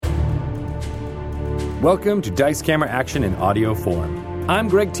Welcome to Dice Camera Action in audio form. I'm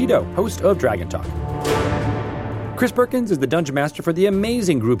Greg Tito, host of Dragon Talk. Chris Perkins is the Dungeon Master for the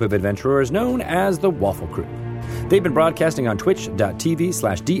amazing group of adventurers known as the Waffle Crew. They've been broadcasting on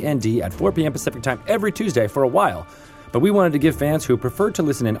twitch.tv/DND at 4 p.m. Pacific Time every Tuesday for a while, but we wanted to give fans who prefer to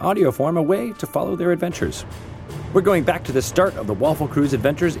listen in audio form a way to follow their adventures. We're going back to the start of the Waffle Crew's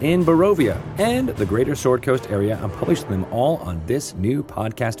adventures in Barovia and the Greater Sword Coast area and publishing them all on this new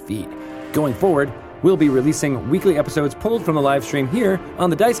podcast feed. Going forward, we'll be releasing weekly episodes pulled from the live stream here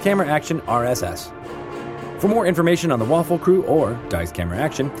on the Dice Camera Action RSS. For more information on the Waffle Crew or Dice Camera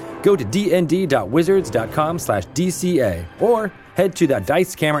Action, go to dnd.wizards.com/DCA or head to the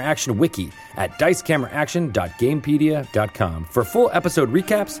Dice Camera Action wiki at dicecameraaction.gamepedia.com for full episode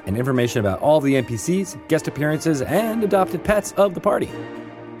recaps and information about all the NPCs, guest appearances, and adopted pets of the party.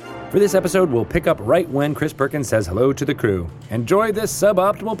 For this episode, we'll pick up right when Chris Perkins says hello to the crew. Enjoy this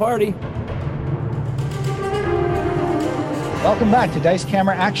suboptimal party. Welcome back to Dice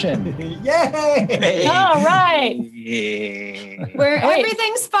Camera Action. Yay! All right. Where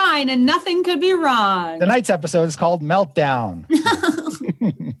everything's fine and nothing could be wrong. Tonight's episode is called Meltdown.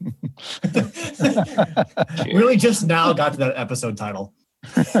 Really just now got to that episode title.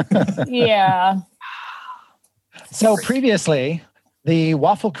 Yeah. So previously, the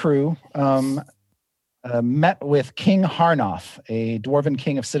Waffle Crew met with King Harnoth, a dwarven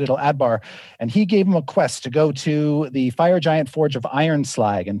king of Citadel Adbar, and he gave him a quest to go to the Fire Giant Forge of Iron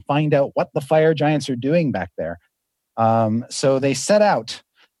Slag and find out what the Fire Giants are doing back there. So they set out,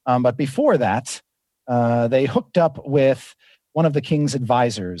 but before that, they hooked up with one of the king's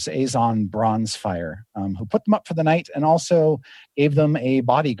advisors, Azon Bronzefire, who put them up for the night and also gave them a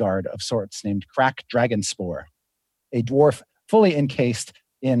bodyguard of sorts named Crack Dragonspore, a dwarf fully encased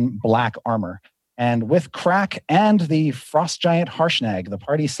in black armor. And with Crack and the frost giant Harshnag, the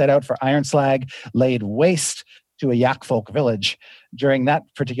party set out for Ironslag, laid waste to a Yakfolk village. During that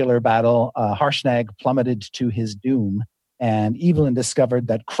particular battle, Harshnag plummeted to his doom, and Evelyn discovered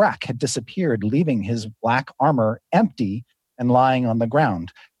that Crack had disappeared, leaving his black armor empty and lying on the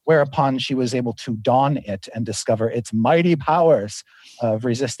ground, whereupon she was able to don it and discover its mighty powers of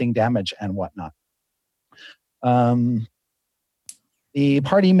resisting damage and whatnot. The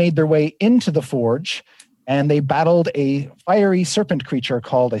party made their way into the forge, and they battled a fiery serpent creature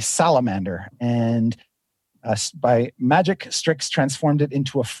called a salamander. And by magic, Strix transformed it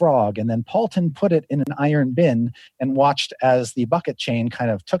into a frog, and then Paulton put it in an iron bin and watched as the bucket chain kind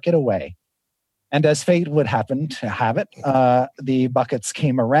of took it away. And as fate would happen to have it, the buckets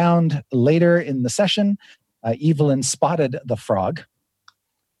came around later in the session. Evelyn spotted the frog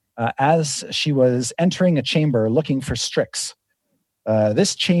as she was entering a chamber looking for Strix.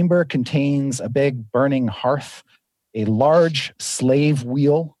 This chamber contains a big burning hearth, a large slave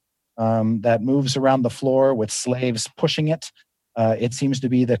wheel that moves around the floor with slaves pushing it. It seems to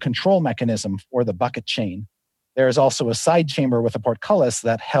be the control mechanism for the bucket chain. There is also a side chamber with a portcullis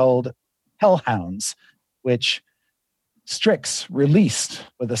that held hellhounds, which Strix released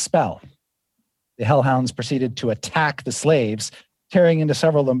with a spell. The hellhounds proceeded to attack the slaves, tearing into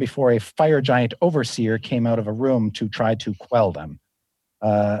several of them before a fire giant overseer came out of a room to try to quell them.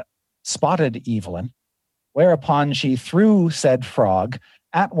 Spotted Evelyn, whereupon she threw said frog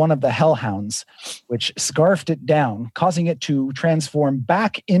at one of the hellhounds, which scarfed it down, causing it to transform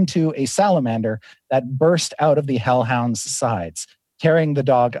back into a salamander that burst out of the hellhound's sides, tearing the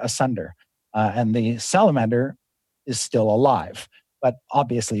dog asunder. And the salamander is still alive, but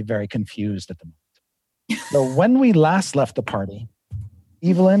obviously very confused at the moment. So when we last left the party,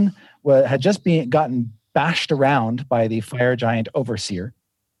 Evelyn had just gotten bashed around by the fire giant overseer.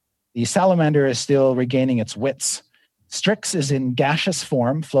 The salamander is still regaining its wits. Strix is in gaseous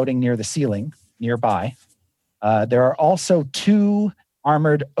form, floating near the ceiling nearby. There are also 2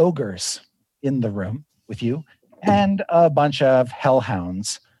 armored ogres in the room with you, and a bunch of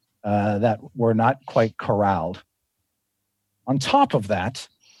hellhounds that were not quite corralled. On top of that,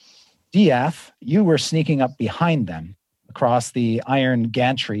 Diath, you were sneaking up behind them across the iron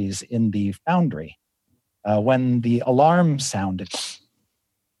gantries in the foundry. When the alarm sounded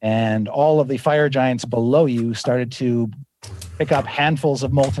and all of the fire giants below you started to pick up handfuls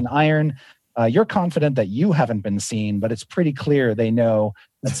of molten iron, you're confident that you haven't been seen, but it's pretty clear they know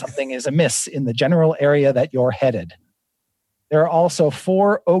that something is amiss in the general area that you're headed. There are also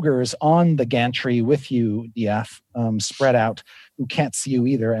 4 ogres on the gantry with you, Diath, spread out, who can't see you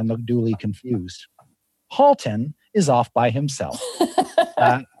either and look duly confused. Halton is off by himself.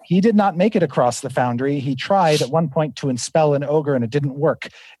 He did not make it across the foundry. He tried at one point to enspell an ogre and it didn't work.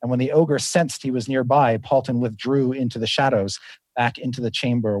 And when the ogre sensed he was nearby, Paulton withdrew into the shadows, back into the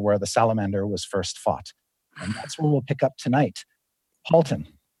chamber where the salamander was first fought. And that's where we'll pick up tonight. Halton.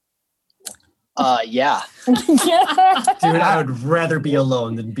 Yeah. Dude, I would rather be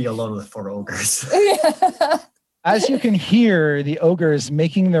alone than be alone with 4 ogres. As you can hear the ogres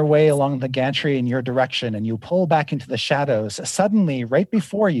making their way along the gantry in your direction, and you pull back into the shadows, suddenly, right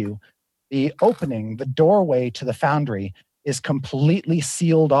before you, the opening, the doorway to the foundry is completely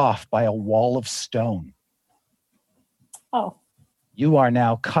sealed off by a wall of stone. Oh. You are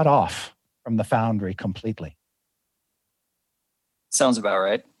now cut off from the foundry completely. Sounds about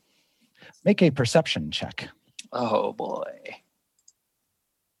right. Make a perception check. Oh, boy.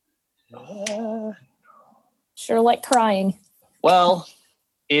 Sure like crying. Well,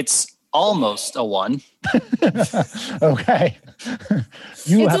 it's almost a 1. Okay.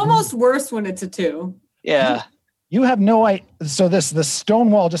 It's almost worse when it's a 2. Yeah. You have no idea. So the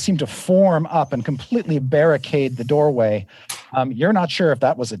stone wall just seemed to form up and completely barricade the doorway. You're not sure if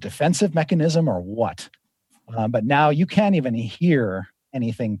that was a defensive mechanism or what. But now you can't even hear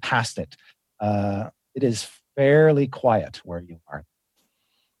anything past it. It is fairly quiet where you are.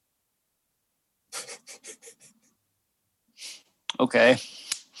 Okay.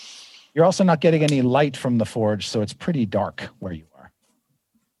 You're also not getting any light from the forge, so it's pretty dark where you are.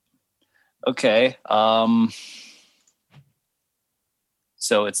 Okay.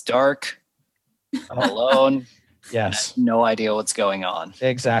 So it's dark. I'm alone. Yes. No idea what's going on.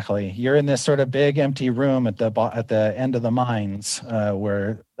 Exactly. You're in this sort of big empty room at the end of the mines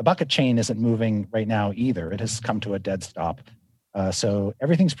where the bucket chain isn't moving right now either. It has come to a dead stop. So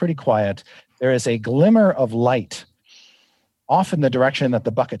everything's pretty quiet. There is a glimmer of light off in the direction that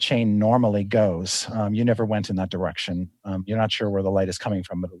the bucket chain normally goes. You never went in that direction. You're not sure where the light is coming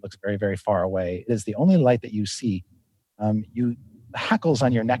from, but it looks very, very far away. It is the only light that you see. The hackles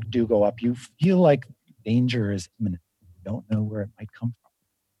on your neck do go up. You feel like danger is imminent. You don't know where it might come from.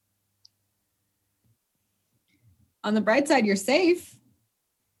 On the bright side, you're safe.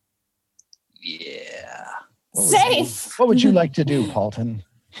 Yeah. Safe. What would you like to do, Paulton?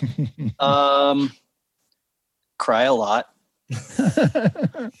 Cry a lot.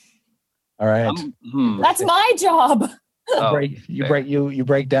 All right. That's my job. You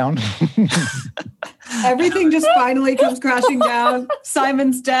break down. Everything just finally comes crashing down.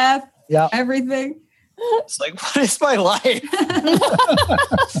 Simon's death. Yeah. Everything. It's like, what is my life?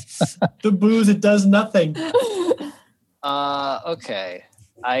 The booze, it does nothing. Okay.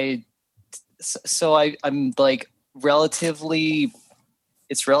 I'm like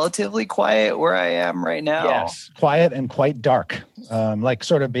it's relatively quiet where I am right now. Yes. Quiet and quite dark. Like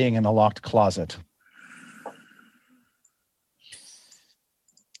sort of being in a locked closet.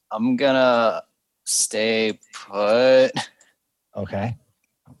 I'm gonna stay put. Okay.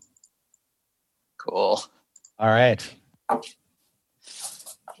 Cool. All right.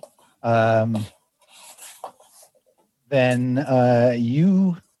 Then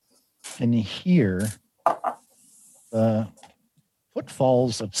you can hear the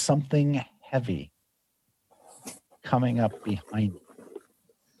footfalls of something heavy coming up behind you.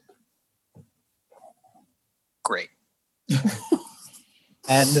 Great.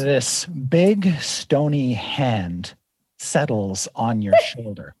 And this big stony hand settles on your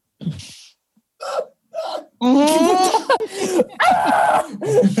shoulder.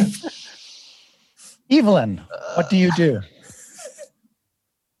 Evelyn, what do you do?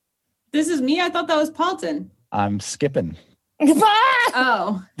 This is me? I thought that was Paulton. I'm skipping.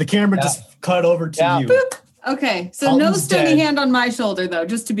 Oh. The camera just cut over to you. Boop. Okay, so Paulton's no stony dead. hand on my shoulder, though,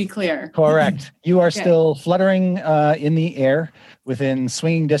 just to be clear. Correct. You are still fluttering in the air within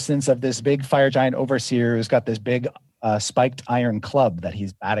swinging distance of this big fire giant overseer who's got this big spiked iron club that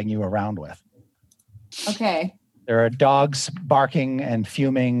he's batting you around with. Okay. There are dogs barking and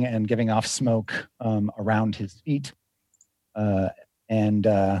fuming and giving off smoke around his feet. And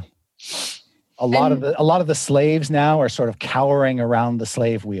a lot of the slaves now are sort of cowering around the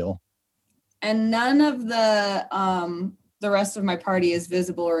slave wheel. And none of the rest of my party is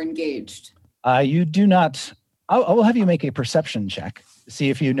visible or engaged. You do not. I will have you make a perception check to see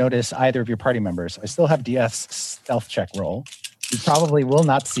if you notice either of your party members. I still have DS stealth check roll. You probably will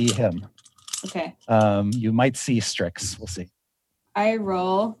not see him. Okay. You might see Strix. We'll see. I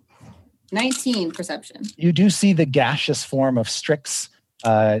roll 19 perception. You do see the gaseous form of Strix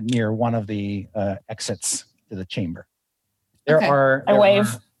near one of the exits to the chamber. There are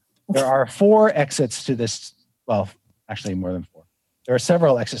 4 exits to this. Well, actually more than 4. There are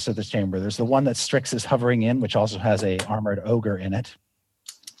several exits to this chamber. There's the one that Strix is hovering in, which also has a armored ogre in it.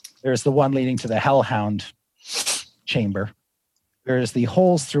 There's the one leading to the Hellhound chamber. There's the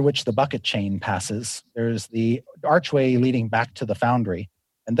holes through which the bucket chain passes. There's the archway leading back to the foundry.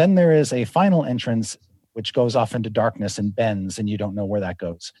 And then there is a final entrance which goes off into darkness and bends, and you don't know where that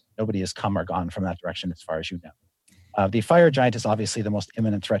goes. Nobody has come or gone from that direction as far as you know. The fire giant is obviously the most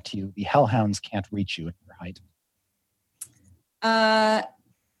imminent threat to you. The hellhounds can't reach you at your height.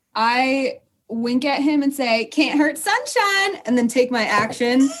 I wink at him and say, "Can't hurt sunshine," and then take my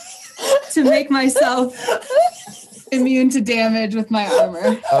action to make myself immune to damage with my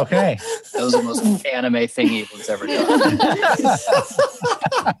armor. Okay. That was the most anime thing Evelyn's ever done.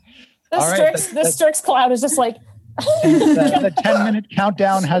 The Strix cloud is just like... the 10-minute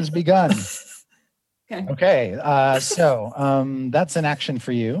countdown has begun. Okay. So that's an action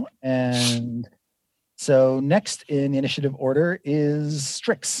for you. And so next in initiative order is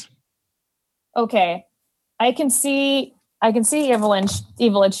Strix. Okay. I can see Evelyn.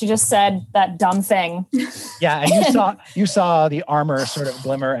 She just said that dumb thing. Yeah, and you saw the armor sort of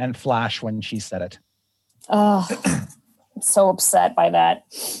glimmer and flash when she said it. Oh, I'm so upset by that.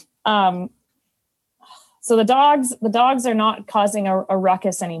 So the dogs are not causing a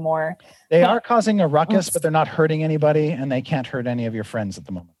ruckus anymore. They are causing a ruckus, but they're not hurting anybody, and they can't hurt any of your friends at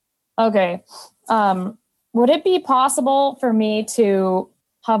the moment. Okay. Would it be possible for me to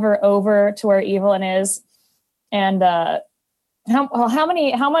hover over to where Evelyn is? And how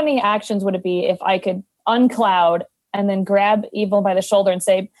many actions would it be if I could uncloud and then grab Evelyn by the shoulder and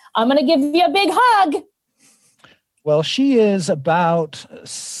say, "I'm going to give you a big hug"? Well, she is about...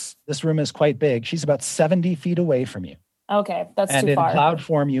 This room is quite big. She's about 70 feet away from you. Okay, that's and too far. And in cloud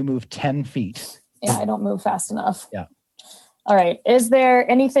form, you move 10 feet. Yeah, I don't move fast enough. Yeah. All right. Is there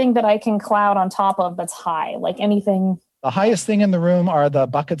anything that I can cloud on top of that's high? Like anything? The highest thing in the room are the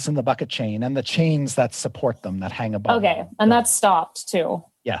buckets and the bucket chain and the chains that support them that hang above. Okay, and that's stopped too.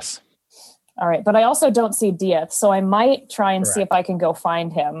 Yes. All right, but I also don't see Dieth, so I might try and see if I can go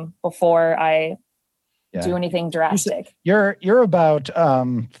find him before I do anything drastic. You're about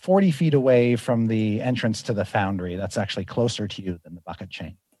 40 feet away from the entrance to the foundry. That's actually closer to you than the bucket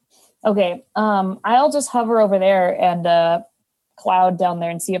chain. Okay, I'll just hover over there and cloud down there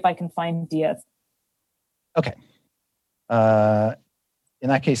and see if I can find Dieth. Okay. In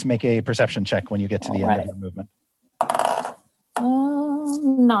that case, make a perception check when you get to the end of your movement.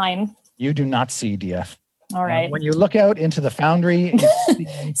 9. You do not see Dieth. All right. When you look out into the foundry,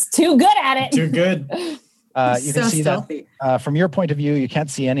 it's too good at it. Too good. You can see stealthy. That from your point of view, you can't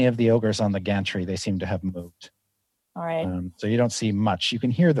see any of the ogres on the gantry. They seem to have moved. All right. So you don't see much. You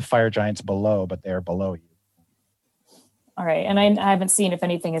can hear the fire giants below, but they're below you. All right. And I haven't seen if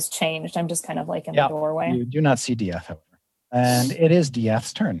anything has changed. I'm just kind of like in the doorway. You do not see Dieth, however. And it is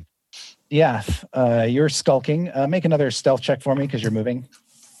Dieth's turn. Dieth, you're skulking. Make another stealth check for me because you're moving.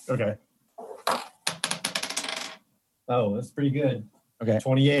 Okay. Oh, that's pretty good. Okay.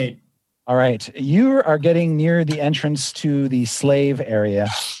 28. All right. You are getting near the entrance to the slave area.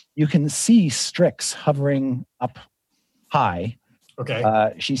 You can see Strix hovering up high.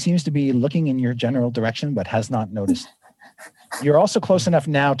 Okay. She seems to be looking in your general direction, but has not noticed. You're also close enough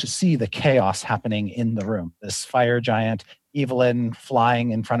now to see the chaos happening in the room. This fire giant, Evelyn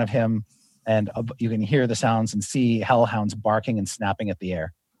flying in front of him, and you can hear the sounds and see hellhounds barking and snapping at the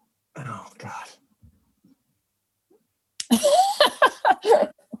air. Oh, God.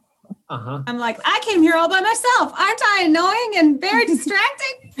 I'm like, I came here all by myself. Aren't I annoying and very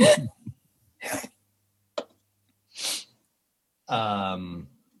distracting?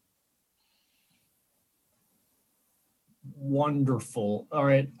 Wonderful. All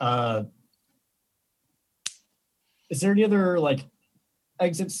right. Is there any other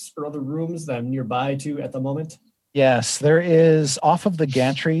exits or other rooms that I'm nearby to at the moment? Yes, there is. Off of the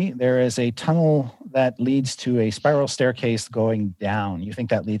gantry, there is a tunnel that leads to a spiral staircase going down. You think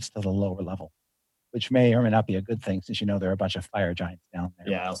that leads to the lower level, which may or may not be a good thing since you know there are a bunch of fire giants down there.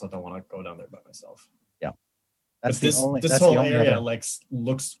 Yeah, I also don't want to go down there by myself. Yeah. This whole area looks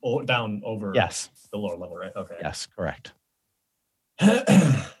down over the lower level, right? Okay. Yes, correct.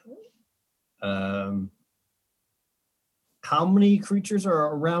 How many creatures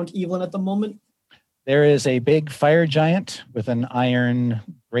are around Evelyn at the moment? There is a big fire giant with an iron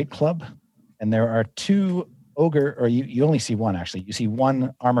great club, and there are two ogre, or you only see one actually. You see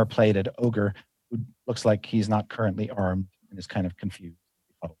one armor-plated ogre who looks like he's not currently armed and is kind of confused.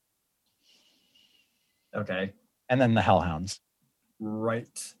 Okay. And then the hellhounds.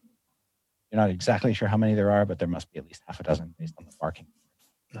 Right. You're not exactly sure how many there are, but there must be at least half a dozen based on the barking.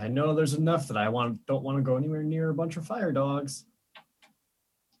 I know there's enough that I don't want to go anywhere near a bunch of fire dogs.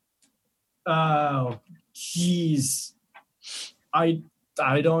 Oh, jeez. I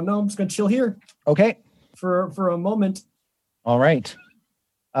don't know. I'm just gonna chill here. Okay. For a moment. All right.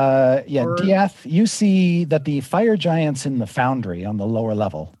 Diath, you see that the fire giants in the foundry on the lower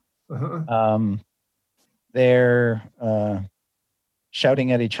level, they're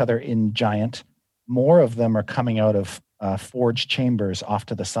shouting at each other in giant. More of them are coming out of forged chambers off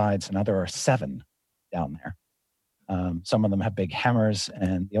to the sides. Now there are 7 down there. Some of them have big hammers,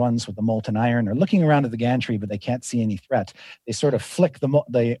 and the ones with the molten iron are looking around at the gantry, but they can't see any threat. They sort of flick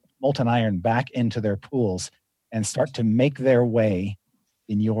the molten iron back into their pools and start to make their way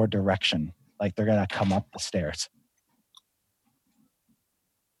in your direction, like they're going to come up the stairs.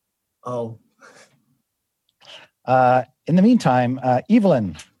 Oh. In the meantime,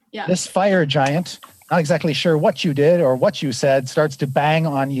 Evelyn, this fire giant, not exactly sure what you did or what you said, starts to bang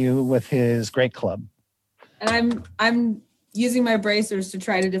on you with his great club. And I'm using my bracers to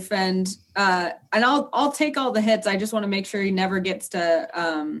try to defend. And I'll take all the hits. I just want to make sure he never gets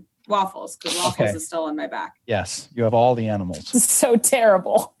to Waffles, because Waffles is still on my back. Yes, you have all the animals. So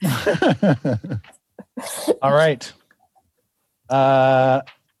terrible. All right.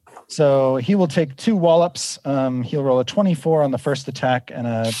 So he will take 2 wallops. He'll roll a 24 on the first attack and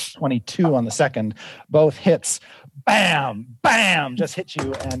a 22 on the second. Both hits. Bam, bam, just hit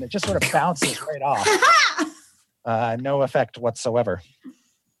you, and it just sort of bounces right off. No effect whatsoever.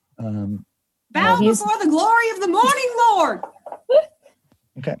 Bow before the glory of the morning Lord.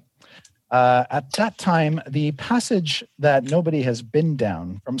 Okay. At that time, the passage that nobody has been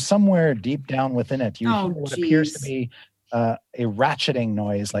down, from somewhere deep down within it, you hear what appears to be a ratcheting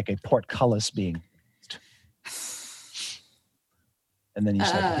noise, like a portcullis being used. And then you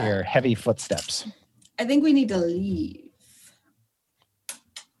start to hear heavy footsteps. I think we need to leave.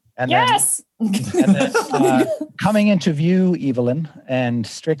 And then coming into view, Evelyn and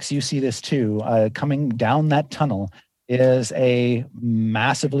Strix, you see this too. Coming down that tunnel is a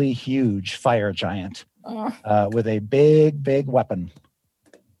massively huge fire giant with a big, big weapon.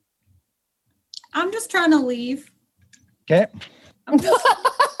 I'm just trying to leave. Okay. I'm just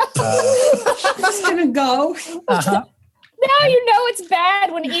going to go. Now you know it's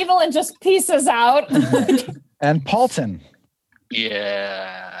bad when Evelyn just pieces out. And Paulton.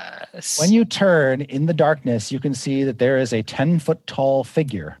 Yes. When you turn in the darkness, you can see that there is a 10-foot tall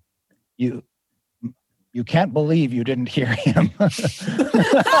figure. You can't believe you didn't hear him.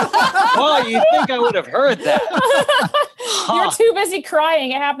 Oh, you think I would have heard that? You're too busy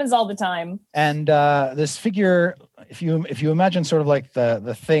crying. It happens all the time. And this figure, if you imagine sort of like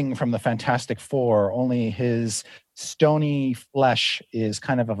the Thing from the Fantastic Four, only his stony flesh is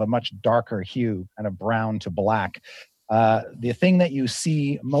kind of a much darker hue, kind of brown to black. The thing that you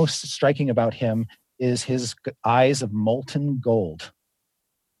see most striking about him is his eyes of molten gold.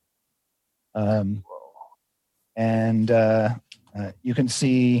 And you can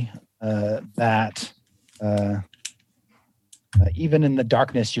see that even in the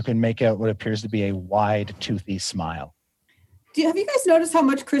darkness, you can make out what appears to be a wide, toothy smile. Have you guys noticed how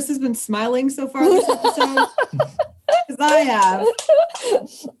much Chris has been smiling so far this episode? Because I have.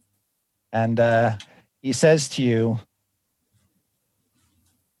 And he says to you,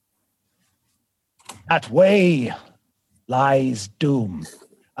 "That way lies doom.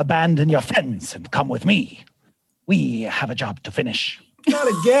 Abandon your friends and come with me. We have a job to finish." Not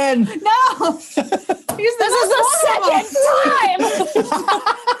again. No. This is the second time.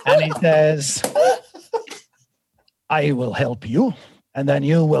 And he says, "I will help you, and then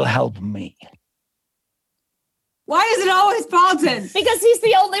you will help me." Why is it always Paulton? Because he's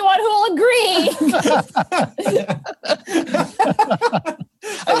the only one who will agree.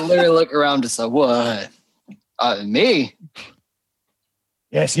 I literally look around to say, what? Me?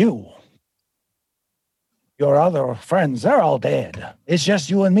 Yes, you. Your other friends, they're all dead. It's just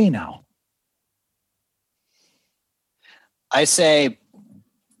you and me now. I say,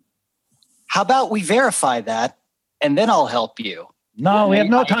 how about we verify that, and then I'll help you. No, we have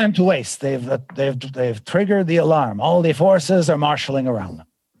no time to waste. They've triggered the alarm. All the forces are marshaling around them.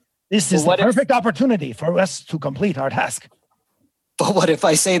 This is the perfect opportunity for us to complete our task. But what if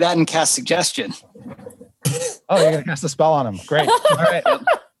I say that and cast suggestion? Oh, you're going to cast a spell on him. Great. All right.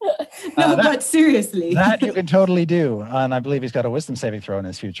 No, but seriously. That you can totally do. And I believe he's got a wisdom saving throw in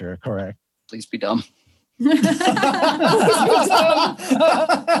his future. Correct. Please be dumb. Please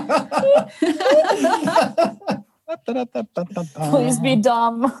be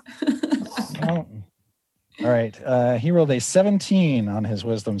dumb. All right. He rolled a 17 on his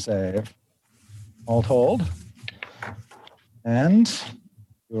wisdom save. All told. And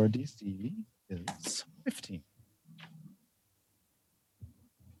your DC is 15.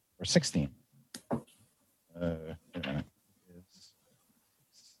 Or 16.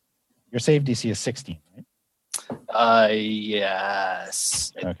 Your save DC is 16, right?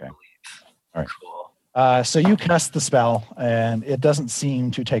 Yes. Okay. All right. Cool. So you cast the spell, and it doesn't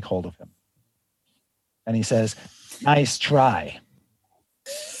seem to take hold of him. And he says, "Nice try."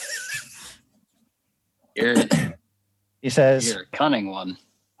 He says, You're a cunning one.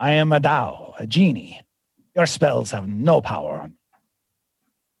 "I am a Dao, a genie. Your spells have no power on me."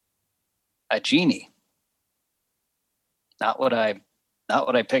 A genie. Not what I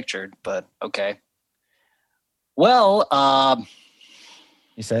pictured, but okay. Well,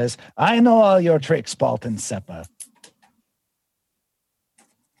 He says, "I know all your tricks, Baltan Seppa."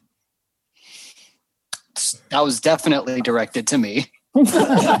 that was definitely directed to me.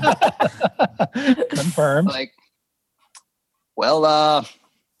 Confirmed. Like, well,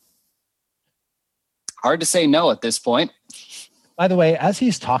 hard to say no at this point. By the way, as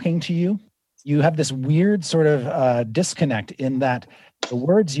he's talking to you, you have this weird sort of disconnect in that the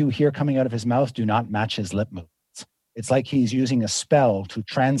words you hear coming out of his mouth do not match his lip movements. It's like he's using a spell to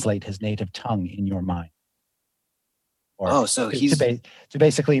translate his native tongue in your mind. Or So to, he's to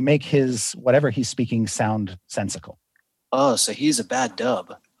basically make his whatever he's speaking sound sensical. so he's a bad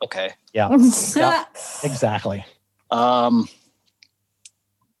dub. Okay. Yeah, yeah, exactly. I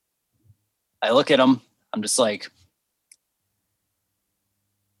look at him. I'm just like,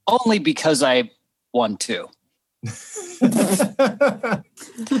 only because I want to.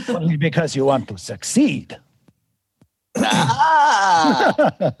 Only because you want to succeed.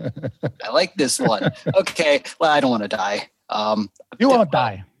 I like this one. Okay. Well, I don't want to die. You won't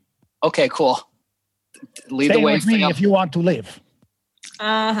die. Okay, cool. Lead Stay the way. with me if you want to live.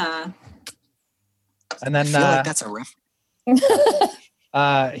 Uh-huh. And then I feel like that's a riff.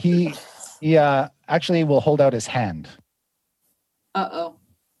 he actually will hold out his hand. Uh-oh.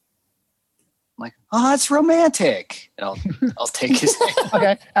 I'm like, oh, that's romantic. And I'll take his hand.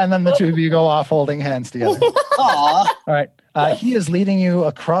 Okay. And then the two of you go off holding hands together. Aw. All right. He is leading you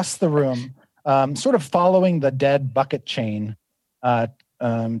across the room, sort of following the dead bucket chain,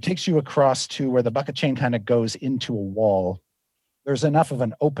 takes you across to where the bucket chain kind of goes into a wall. There's enough of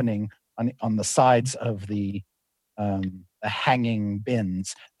an opening on the sides of the hanging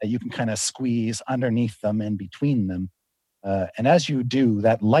bins that you can kind of squeeze underneath them and between them. And as you do,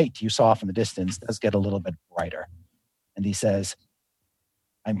 that light you saw off in the distance does get a little bit brighter. And he says,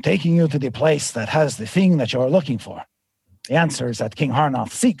 "I'm taking you to the place that has the thing that you're looking for. The answers that King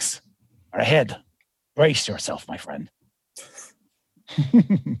Harnoth seeks are ahead. Brace yourself, my friend."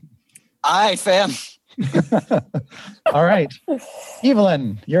 Aye, fam. All right.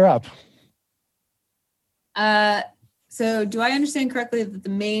 Evelyn, you're up. So do I understand correctly that the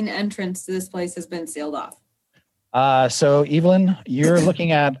main entrance to this place has been sealed off? So Evelyn, you're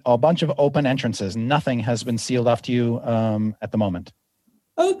looking at a bunch of open entrances. Nothing has been sealed off to you at the moment.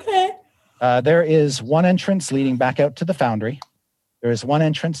 Okay. There is one entrance leading back out to the foundry. There is one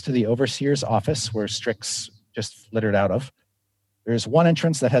entrance to the overseer's office where Strix just flittered out of. There's one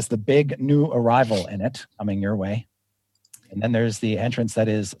entrance that has the big new arrival in it coming your way. And then there's the entrance that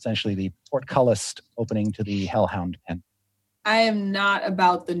is essentially the portcullis opening to the Hellhound pen. I am not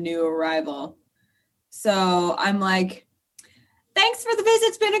about the new arrival. So I'm like, thanks for the visit.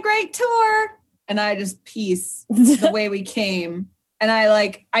 It's been a great tour. And I just piece the way we came. And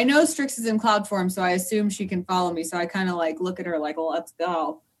I know Strix is in cloud form, so I assume she can follow me. So I kind of look at her like, well, let's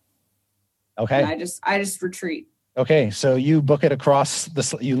go. Okay. And I just retreat. Okay. So you book it across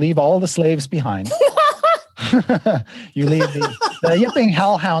you leave all the slaves behind. You leave the yipping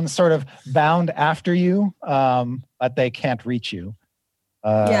hellhounds sort of bound after you, but they can't reach you.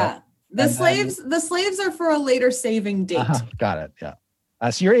 Yeah. The slaves are for a later saving date. Got it. Yeah.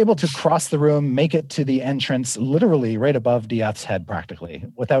 So you're able to cross the room, make it to the entrance, literally right above Diath's head, practically,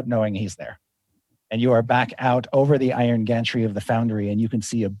 without knowing he's there. And you are back out over the iron gantry of the foundry, and you can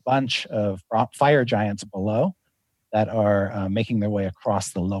see a bunch of fire giants below that are making their way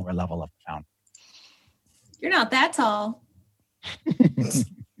across the lower level of the foundry. You're not that tall.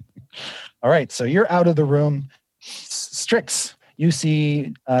 All right, so you're out of the room. Strix, you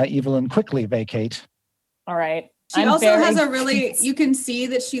see Evelyn quickly vacate. All right. She also has you can see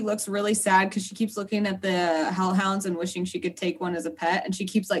that she looks really sad because she keeps looking at the hellhounds and wishing she could take one as a pet. And she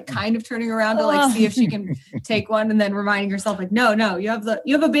keeps kind of turning around to see if she can take one and then reminding herself no, you have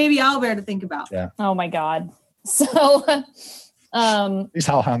a baby owlbear to think about. Yeah. Oh my God. So these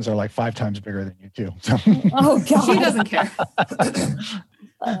hellhounds are 5 times bigger than you too. So. Oh God. She doesn't care.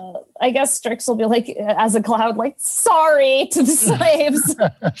 I guess Strix will be as a cloud, sorry to the slaves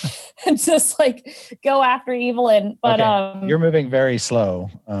and just go after Evelyn. But okay. You're moving very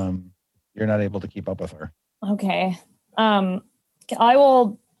slow. You're not able to keep up with her. Okay. I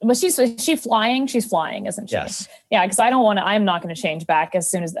will But is she flying? She's flying, isn't she? Yes. Yeah, because I'm not going to change back as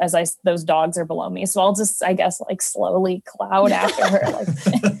soon as those dogs are below me. So I'll just, I guess, like slowly cloud after her. Like,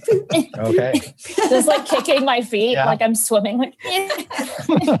 Okay. just like kicking my feet like I'm swimming. Like,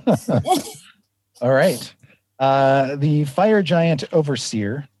 all right. The fire giant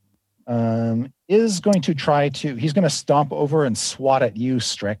overseer is going to he's going to stomp over and swat at you,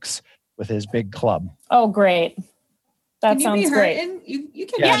 Strix, with his big club. oh, great. That sounds great. You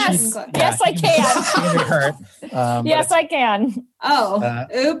can. Yes, yes, I can. She's gonna be hurt. Yes, I can. Oh,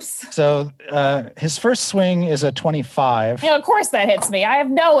 oops. So his first swing is a 25. Of course that hits me. I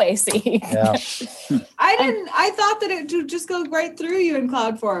have no AC. Yeah. I thought that it would just go right through you in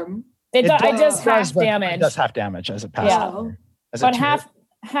cloud form. It does half damage. It does half damage as it passes. Yeah. But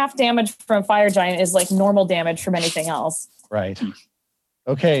half damage from fire giant is like normal damage from anything else. Right.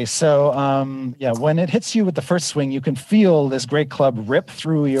 Okay, so when it hits you with the first swing, you can feel this great club rip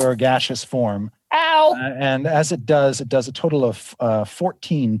through your gaseous form. Ow! And as it does a total of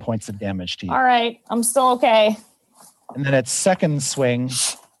 14 points of damage to you. All right, I'm still okay. And then its second swing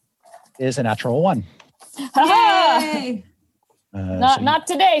is a natural 1. Yay! Not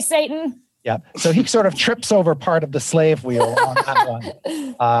today, Satan. Yeah, so he sort of trips over part of the slave wheel on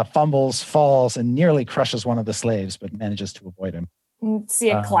that one, fumbles, falls, and nearly crushes one of the slaves, but manages to avoid him. See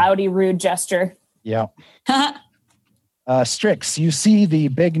a cloudy, rude gesture. Yeah. Strix, you see the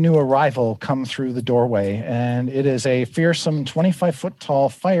big new arrival come through the doorway, and it is a fearsome 25-foot tall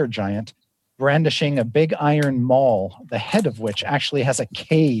fire giant brandishing a big iron maul, the head of which actually has a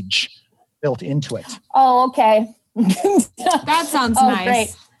cage built into it. Oh, okay. That sounds nice.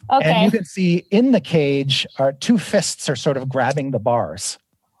 Great. Okay. And you can see in the cage are 2 fists are sort of grabbing the bars.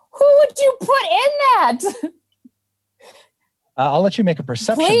 Who would you put in that? I'll let you make a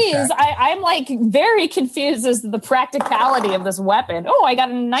perception Please, check. I'm like very confused as to the practicality of this weapon. Oh, I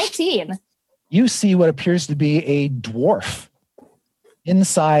got a 19. You see what appears to be a dwarf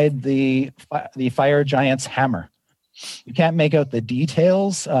inside the fire giant's hammer. You can't make out the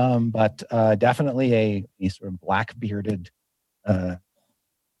details, but definitely a sort of black-bearded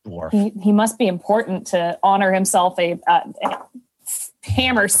dwarf. He must be important to honor himself a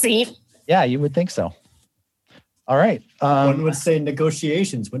hammer seat. Yeah, you would think so. All right. One would say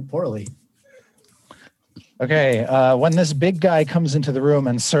negotiations went poorly. Okay. When this big guy comes into the room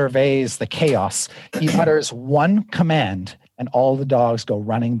and surveys the chaos, he utters one command, and all the dogs go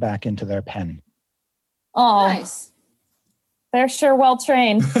running back into their pen. Oh, Nice. they're sure well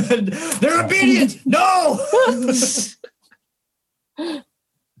trained. They're obedient. No.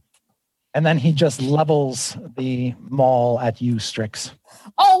 And then he just levels the maul at you, Strix.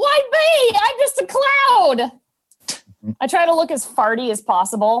 Oh, why me? I'm just a cloud. I try to look as farty as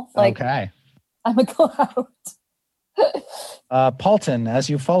possible. Like, okay. I'm a cloud. Paulton, as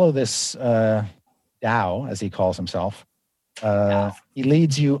you follow this Dow, as he calls himself, he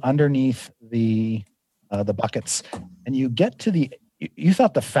leads you underneath the buckets, and you get to you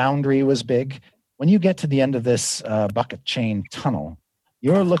thought the foundry was big. When you get to the end of this bucket chain tunnel,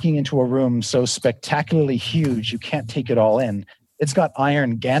 you're looking into a room so spectacularly huge you can't take it all in. It's got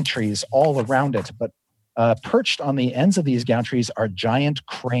iron gantries all around it, but perched on the ends of these gantries are giant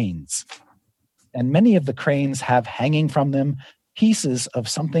cranes. And many of the cranes have hanging from them pieces of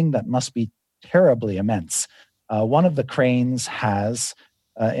something that must be terribly immense. One of the cranes has,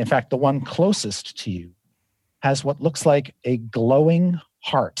 in fact, the one closest to you, has what looks like a glowing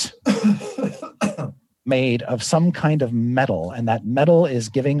heart made of some kind of metal. And that metal is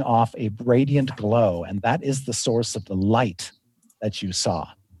giving off a radiant glow. And that is the source of the light that you saw.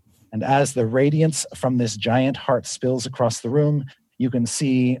 And as the radiance from this giant heart spills across the room, you can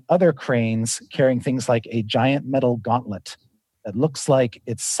see other cranes carrying things like a giant metal gauntlet that looks like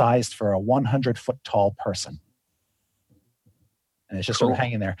it's sized for a 100-foot tall person. And it's just sort of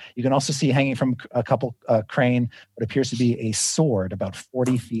hanging there. You can also see hanging from a couple crane what appears to be a sword about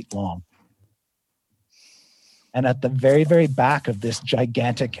 40 feet long. And at the very, very back of this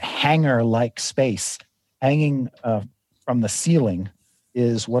gigantic hangar-like space, hanging from the ceiling,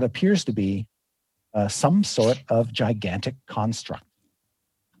 is what appears to be some sort of gigantic construct.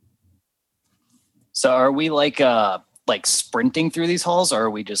 So are we like sprinting through these halls, or are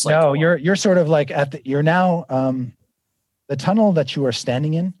we just like? No, you're sort of like you're now the tunnel that you are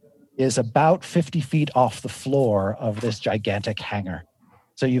standing in is about 50 feet off the floor of this gigantic hangar.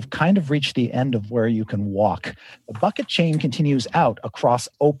 So you've kind of reached the end of where you can walk. The bucket chain continues out across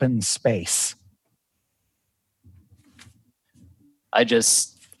open space. I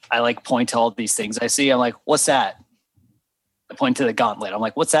like point to all these things I see. I'm like, what's that? I point to the gauntlet. I'm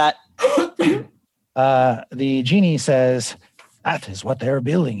like, what's that? The genie says, That is what they're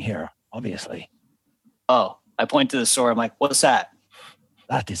building here, obviously. Oh, I point to the sword. I'm like, what's that?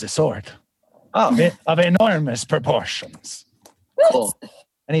 That is a sword Oh, of enormous proportions. cool.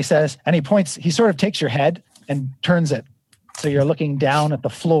 And he says, and he points, he sort of takes your head and turns it. So you're looking down at the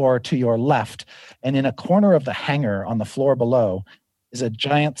floor to your left. And in a corner of the hangar on the floor below is a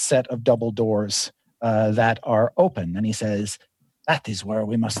giant set of double doors that are open. And he says, that is where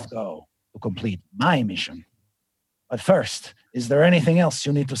we must go to complete my mission. But first, is there anything else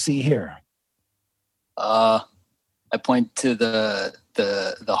you need to see here? I point to the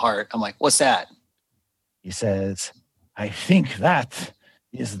heart. I'm like, what's that? He says, I think that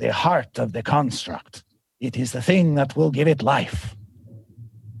is the heart of the construct. It is the thing that will give it life.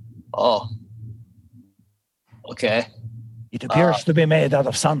 Oh. Okay. It appears to be made out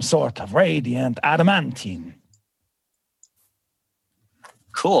of some sort of radiant adamantine.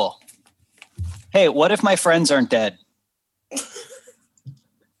 Cool. Hey, what if my friends aren't dead?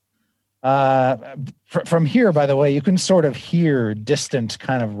 From here, by the way, you can sort of hear distant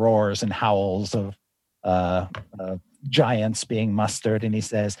kind of roars and howls of giants being mustered. And he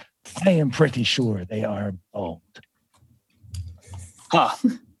says, I am pretty sure they are old. Huh.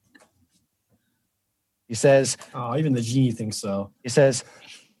 He says, Oh, even the genie thinks so. He says,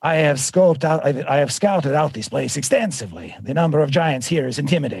 I have scoped out, I have scouted out this place extensively. The number of giants here is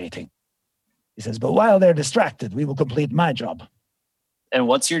intimidating. He says, but while they're distracted, we will complete my job. And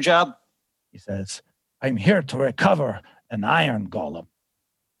what's your job? He says, I'm here to recover an iron golem.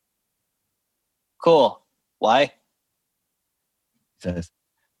 Cool. Why? He says,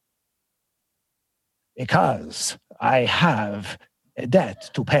 because I have a debt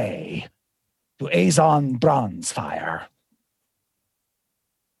to pay to Azon Bronzefire.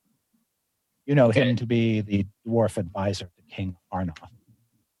 You know him to be the dwarf advisor to King Arnoth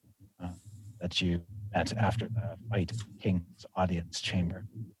that you met after the fight in the King's audience chamber.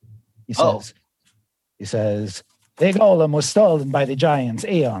 He says, the golem was stolen by the giants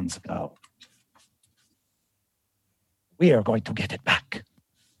eons ago. We are going to get it back.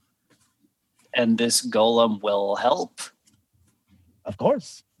 And this golem will help. Of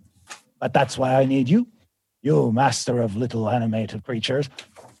course. But that's why I need you. You master of little animated creatures.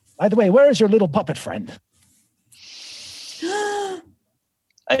 By the way, where is your little puppet friend?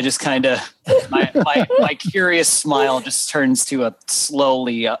 I just kind of, my curious smile just turns to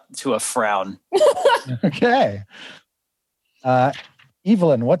a frown. Okay.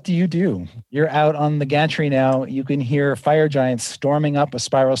 Evelyn, what do you do? You're out on the gantry now. You can hear fire giants storming up a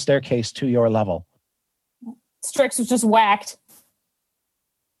spiral staircase to your level. Strix was just whacked.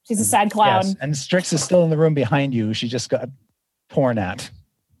 She's a sad clown. Yes, and Strix is still in the room behind you. She just got torn at.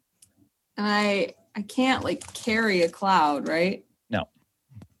 And I can't carry a cloud, right? No.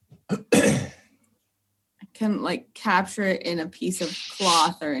 I couldn't capture it in a piece of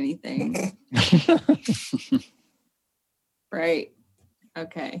cloth or anything. Right.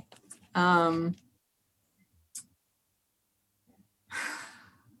 Okay.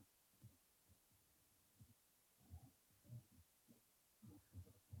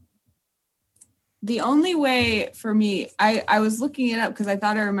 The only way for me, I was looking it up because I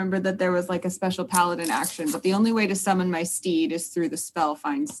thought I remembered that there was a special paladin action, but the only way to summon my steed is through the spell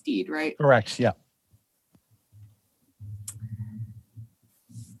Find Steed, right? Correct, yeah.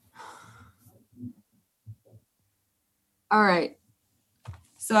 All right.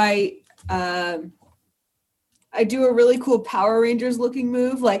 So I do a really cool Power Rangers looking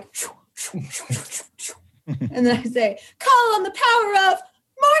move, and then I say, call on the power of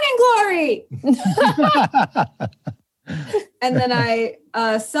Morning Glory. And then I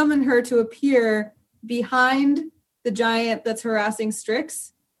summon her to appear behind the giant that's harassing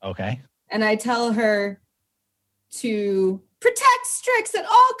Strix. Okay. And I tell her to protect Strix at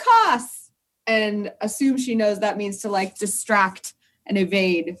all costs, and assume she knows that means to distract and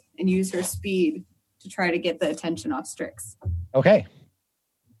evade and use her speed to try to get the attention off Strix. Okay.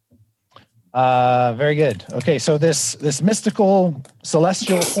 Very good. Okay, so this mystical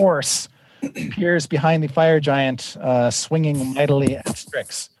celestial horse appears behind the fire giant, swinging mightily at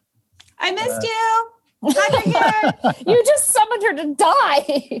Strix. I missed you. Not here. You just summoned her to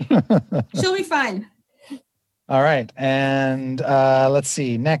die. She'll be fine. All right, and let's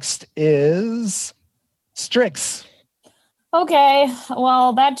see. Next is Strix. Okay,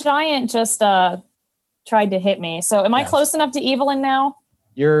 well, that giant just tried to hit me. So am I close enough to Evelyn now?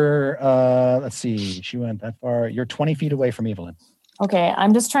 You're, let's see, she went that far. You're 20 feet away from Evelyn. Okay,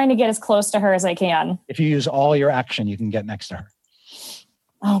 I'm just trying to get as close to her as I can. If you use all your action, you can get next to her.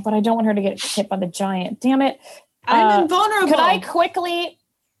 Oh, but I don't want her to get hit by the giant. Damn it. I'm invulnerable. Could I quickly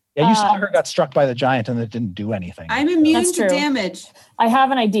Yeah, you saw her got struck by the giant and it didn't do anything. I'm immune That's to true. damage. I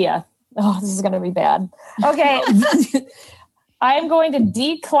have an idea. Oh, this is going to be bad. Okay. I am going to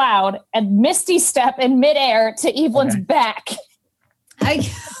decloud and misty step in midair to Evelyn's back.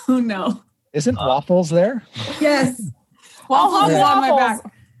 Oh no. Isn't Waffles there? Yes. Waffles is on my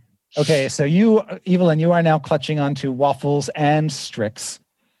back. Okay, so you, Evelyn, you are now clutching onto Waffles and Strix.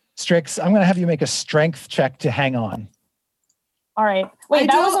 Strix, I'm going to have you make a strength check to hang on. All right. Wait,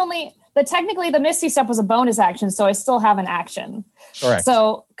 that was only technically the misty step was a bonus action, so I still have an action. Correct.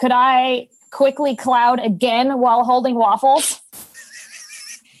 So could I quickly cloud again while holding Waffles?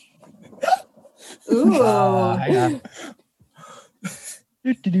 Ooh. Hang on.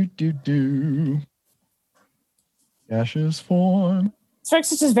 Do. Gaseous form.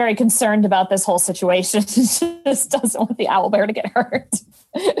 Strix is just very concerned about this whole situation. She just doesn't want the owlbear to get hurt.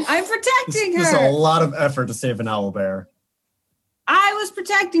 I'm protecting This is her. a lot of effort to save an owlbear. I was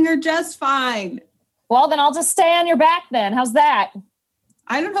protecting her just fine. Well, then I'll just stay on your back then. How's that?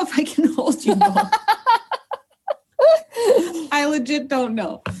 I don't know if I can hold you both. I legit don't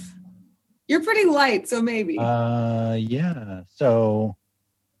know. You're pretty light, so maybe. Yeah. So,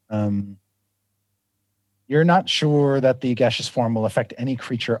 you're not sure that the gaseous form will affect any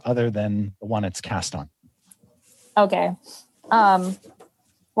creature other than the one it's cast on. Okay.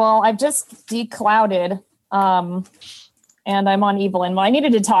 Well, I've just declouded, and I'm on Evelyn. Well, I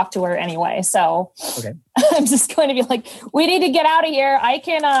needed to talk to her anyway, so Okay. I'm just going to be like, we need to get out of here. I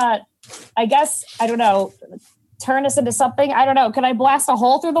can, I guess, I don't know, turn us into something. I don't know. Can I blast a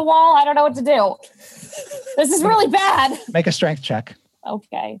hole through the wall? I don't know what to do. This is really bad. Make a strength check.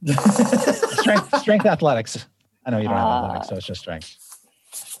 Okay. Strength athletics. I know you don't have athletics, so it's just strength.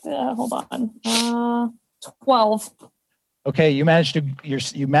 Hold on. 12. Okay, you managed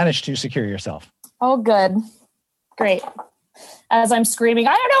to secure yourself. Oh, good. Great. As I'm screaming,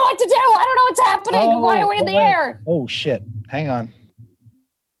 I don't know what to do. I don't know what's happening. Why are we in the air? Oh, shit. Hang on.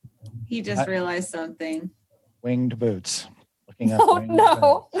 He just realized something. Winged boots. Looking up. Oh,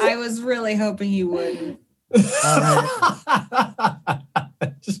 no. I was really hoping he wouldn't.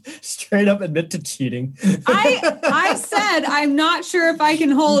 Just straight up admit to cheating. I said I'm not sure if I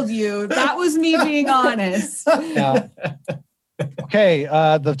can hold you. That was me being honest. Yeah. Okay,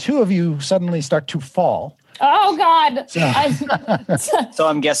 the two of you suddenly start to fall. Oh, God. So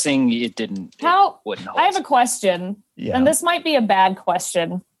I'm guessing it didn't. Wouldn't hold. I have a question, Yeah. and this might be a bad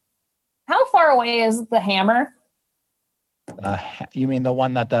question. How far away is the hammer? You mean the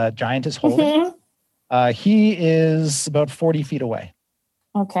one that the giant is holding? He is about 40 feet away.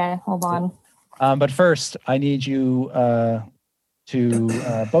 Okay, hold on. But first, I need you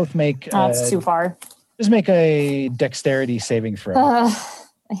to both make... That's too far. Just make a dexterity saving throw. I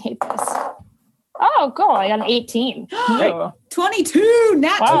hate this. Oh, cool. I got an 18. Great. 22.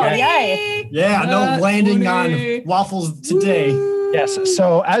 Nat 20. Wow, yay. Yeah, no landing on Waffles today. Yes.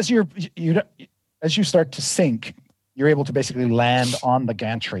 So as you start to sink, you're able to basically land on the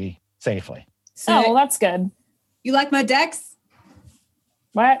gantry safely. Oh, well, that's good. You like my dex?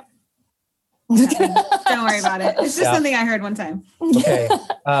 What? Don't worry about it. It's just something I heard one time. Okay.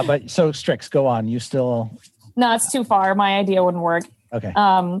 But so Strix, go on. You still... No, it's too far. My idea wouldn't work. Okay.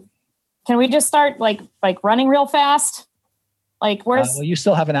 Can we just start like running real fast? Like where's... well, you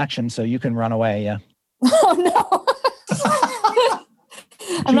still have an action, so you can run away, yeah. Oh, no.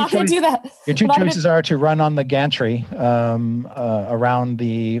 I'm not going to do that. Your two choices are to run on the gantry around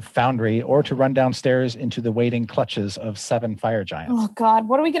the foundry or to run downstairs into the waiting clutches of 7 fire giants. Oh, God.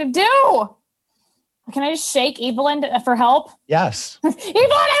 What are we going to do? Can I just shake Evelyn for help? Yes. Evelyn,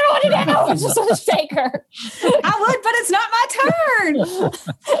 I don't know what to do. I just want to shake her. I would, but it's not my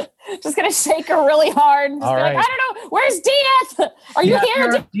turn. Just going to shake her really hard. Just All be right. like, I don't know. Where's Dieth? Are you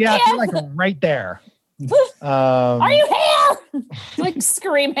here? Yeah, Dieth? you're like right there. Are you here? Like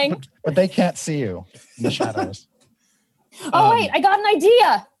screaming. But they can't see you in the shadows. Oh, wait. I got an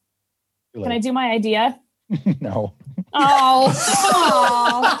idea. Too Can I late. do my idea? No. Oh.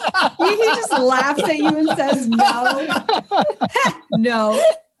 He just laughs at you and says no. No.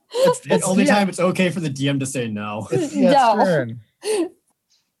 It's the only time it's okay for the DM to say no. It's No. turn.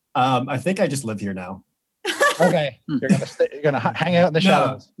 I think I just live here now. Okay. You're gonna hang out in the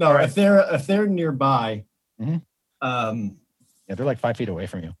shadows. No, if they're nearby, Mhm. yeah, they're like 5 feet away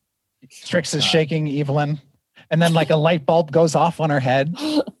from you. Strix is shaking Evelyn, and then like a light bulb goes off on her head.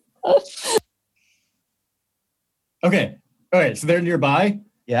 Okay. All right. So they're nearby.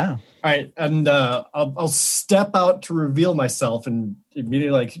 Yeah. All right, and I'll step out to reveal myself and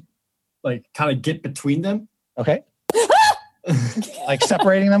immediately like kind of get between them. Okay. Like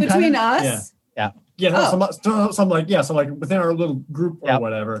separating them Between kind of? us? Yeah. So I'm like within our little group or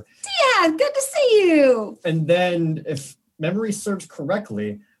whatever. Yeah, good to see you. And then, if memory serves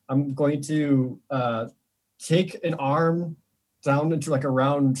correctly, I'm going to take an arm down into like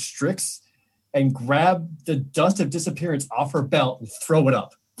around Strix and grab the dust of disappearance off her belt and throw it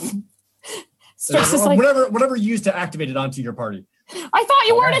up. Strix is whatever you used to activate it onto your party. I thought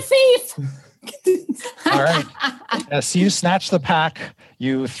you weren't a thief. All right. Yes, you snatch the pack.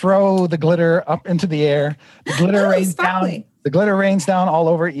 You throw the glitter up into the air. The glitter rains down. The glitter rains down all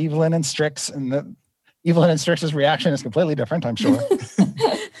over Evelyn and Strix, and Evelyn and Strix's reaction is completely different, I'm sure.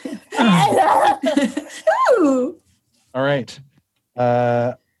 All right.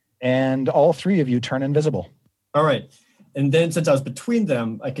 And all three of you turn invisible. All right. And then since I was between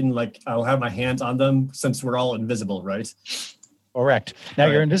them, I'll have my hands on them since we're all invisible, right? Correct. Now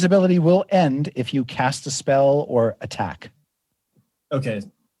your invisibility will end if you cast a spell or attack. Okay.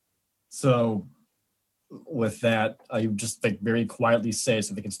 So with that, I just very quietly say,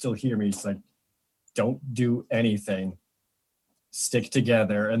 so they can still hear me, it's don't do anything. Stick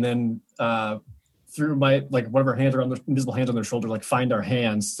together. And then through my whatever hands are on the invisible hands on their shoulder, find our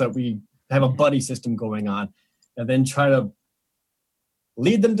hands so that we have a buddy system going on, and then try to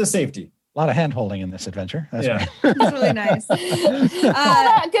lead them to safety. A lot of hand holding in this adventure. That's right. That's really nice.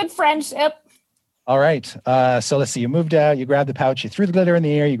 Good friendship. All right. So let's see. You moved out. You grabbed the pouch. You threw the glitter in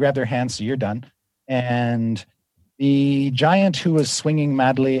the air. You grabbed their hands. So you're done. And the giant who was swinging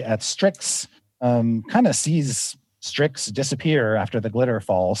madly at Strix kind of sees Strix disappear after the glitter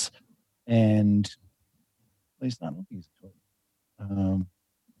falls. And he's not looking.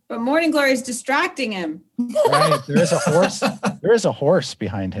 But Morning Glory is distracting him. Right. There is a horse. There is a horse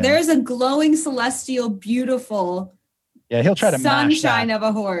behind him. There is a glowing, celestial, beautiful he'll try to sunshine of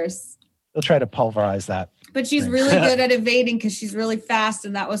a horse. He'll try to pulverize that. But she's really good at evading because she's really fast,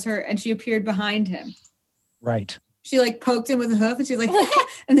 and that was her. And she appeared behind him. Right. She poked him with a hoof, and she's like,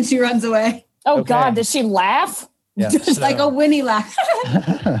 and then she runs away. Oh, okay. God, does she laugh? Yeah. Just like a Winnie laugh.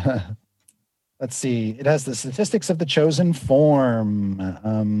 Let's see. It has the statistics of the chosen form.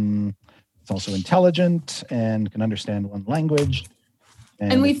 It's also intelligent and can understand one language.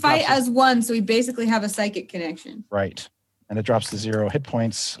 And we fight as one, so we basically have a psychic connection. Right. And it drops to 0 hit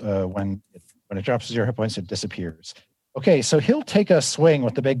points. When it drops to 0 hit points, it disappears. Okay, so he'll take a swing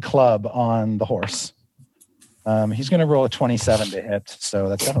with the big club on the horse. He's going to roll a 27 to hit, so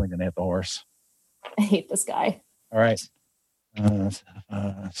that's definitely going to hit the horse. I hate this guy. All right.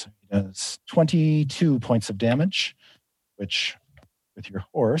 So he does 22 points of damage, which with your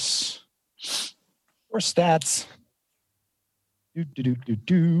horse stats. I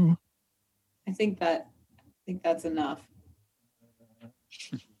think that's enough.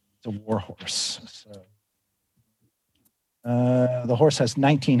 It's a war horse. So the horse has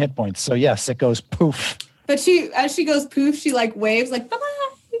 19 hit points. So yes, it goes poof. But as she goes poof, she waves bye-bye.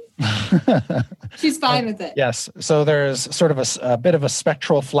 She's fine with it. Yes. So there's sort of a bit of a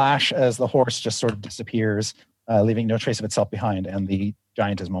spectral flash as the horse just sort of disappears, leaving no trace of itself behind. And the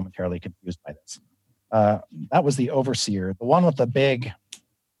giant is momentarily confused by this. That was the overseer. The one with the big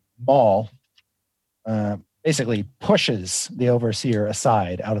maul basically pushes the overseer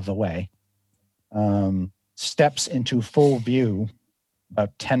aside out of the way, steps into full view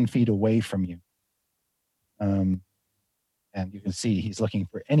about 10 feet away from you. And you can see he's looking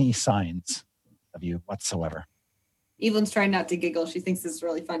for any signs of you whatsoever. Evelyn's trying not to giggle. She thinks this is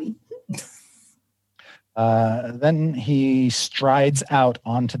really funny. Then he strides out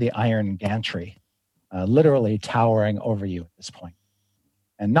onto the iron gantry, literally towering over you at this point.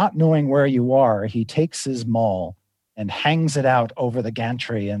 And not knowing where you are, he takes his maul and hangs it out over the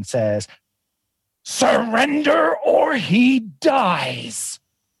gantry and says, "Surrender or he dies."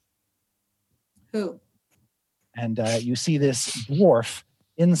 Who? And you see this dwarf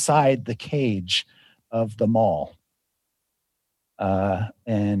inside the cage of the maul.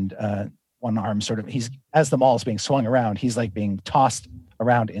 And one arm as the maul is being swung around, he's being tossed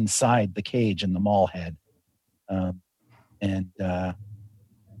around inside the cage in the maul head.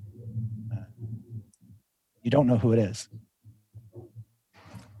 You don't know who it is.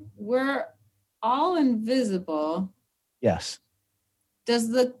 We're all invisible. Yes. Does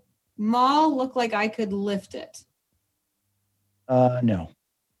the maul look like I could lift it? No.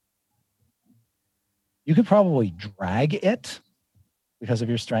 You could probably drag it because of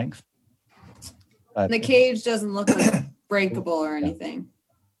your strength. The cage doesn't look breakable or anything.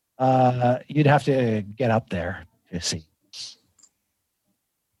 You'd have to get up there to see.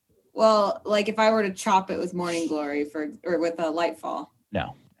 Well, if I were to chop it with Morning Glory or with a Lightfall.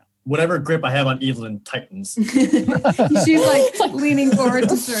 No. Whatever grip I have on Evelyn tightens. She's leaning forward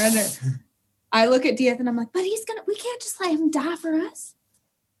to surrender. I look at Dieth and I'm like, but we can't just let him die for us.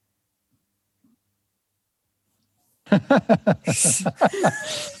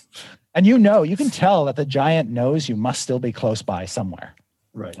 And you can tell that the giant knows you must still be close by somewhere.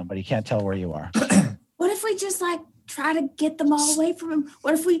 Right. But he can't tell where you are. What if we just try to get them all away from him?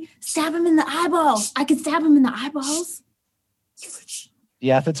 What if we stab him in the eyeballs? I could stab him in the eyeballs.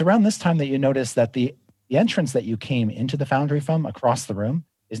 Yeah, it's around this time that you notice that the entrance that you came into the foundry from across the room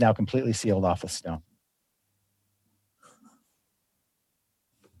is now completely sealed off with stone.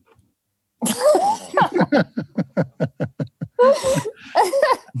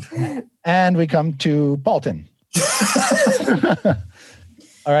 And we come to Paulton.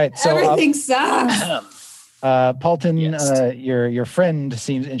 All right, so everything sucks. Paulton, Yes. Your friend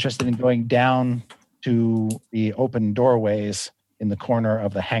seems interested in going down to the open doorways in the corner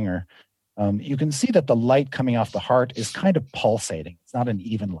of the hangar. You can see that the light coming off the heart is kind of pulsating. It's not an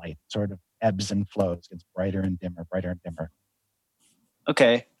even light; it sort of ebbs and flows. It's brighter and dimmer, brighter and dimmer.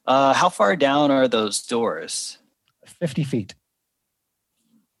 Okay. How far down are those doors? 50 feet.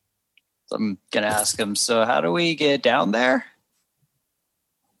 So I'm gonna ask him. So how do we get down there?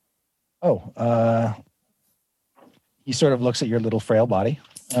 He sort of looks at your little frail body,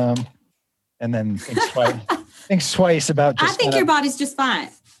 and then thinks twice about just. I think your body's just fine.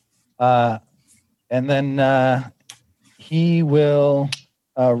 And then he will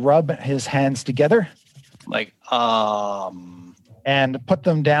rub his hands together and put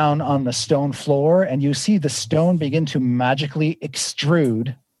them down on the stone floor, and you see the stone begin to magically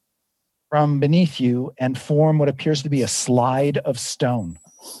extrude from beneath you and form what appears to be a slide of stone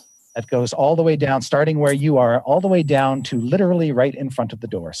that goes all the way down, starting where you are, all the way down to literally right in front of the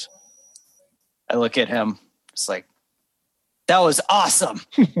doors. I look at him. It's like, that was awesome.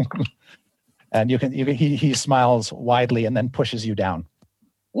 And he smiles widely and then pushes you down.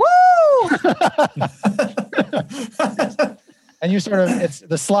 Woo! And you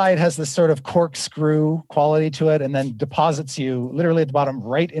the slide has this sort of corkscrew quality to it, and then deposits you literally at the bottom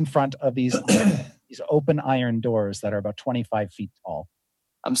right in front of these open iron doors that are about 25 feet tall.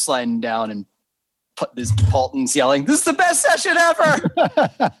 I'm sliding down and this Paulton's yelling, "This is the best session ever!"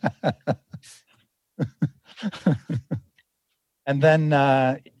 And then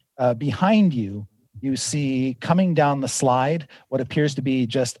behind you, you see coming down the slide what appears to be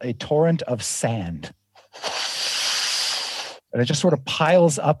just a torrent of sand. And it just sort of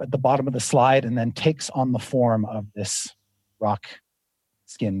piles up at the bottom of the slide and then takes on the form of this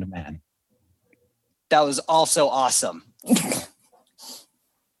rock-skinned man. That was also awesome.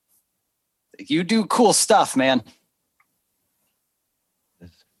 You do cool stuff, man.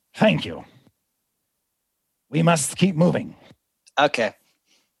 Thank you. We must keep moving. Okay.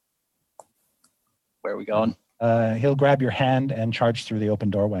 Where are we going? He'll grab your hand and charge through the open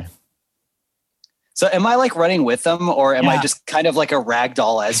doorway. So am I running with them, or am I just kind of like a rag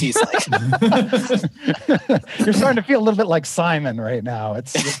doll as he's like... You're starting to feel a little bit like Simon right now.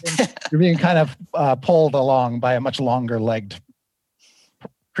 You're being kind of pulled along by a much longer-legged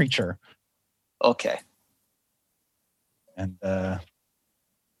creature. Okay. And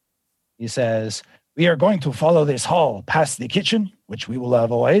he says, we are going to follow this hall past the kitchen, which we will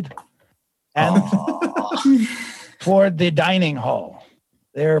avoid, and toward the dining hall.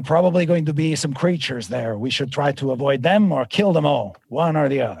 There are probably going to be some creatures there. We should try to avoid them or kill them all, one or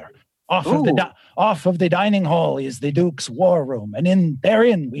the other. Off of the dining hall is the Duke's war room, and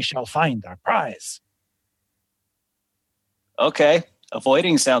therein we shall find our prize. Okay.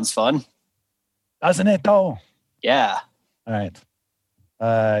 Avoiding sounds fun. Doesn't it, though? Yeah. All right.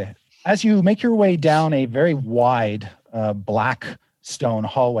 As you make your way down a very wide black stone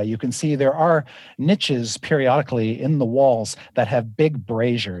hallway, you can see there are niches periodically in the walls that have big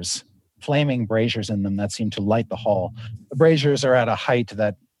braziers, flaming braziers in them that seem to light the hall. The braziers are at a height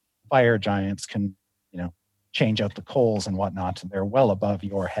that fire giants can, change out the coals and whatnot. They're well above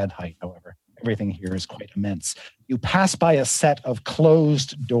your head height, however. Everything here is quite immense. You pass by a set of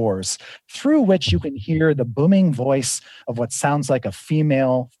closed doors through which you can hear the booming voice of what sounds like a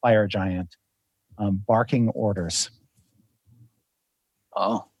female fire giant barking orders.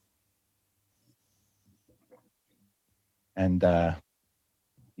 Oh. And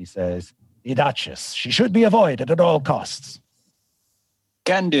he says, the Duchess, she should be avoided at all costs.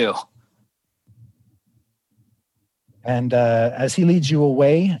 Can do. And as he leads you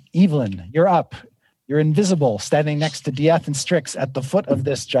away, Evelyn, you're up. You're invisible, standing next to Dieth and Strix at the foot of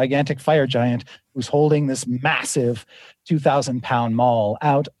this gigantic fire giant who's holding this massive 2,000-pound maul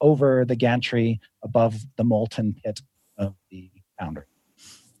out over the gantry above the molten pit of the foundry.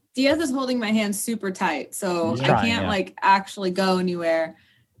 Dieth is holding my hand super tight, so He's I trying, can't actually go anywhere.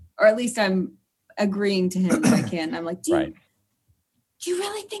 Or at least I'm agreeing to him if I can. I'm like, Right. Do you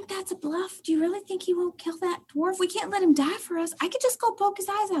really think that's a bluff? Do you really think he won't kill that dwarf? We can't let him die for us. I could just go poke his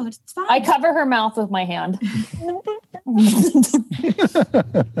eyes out. It's fine. I cover her mouth with my hand.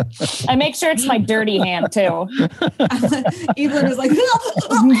 I make sure it's my dirty hand too. Evelyn is like,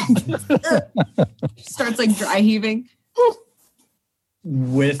 starts like dry heaving.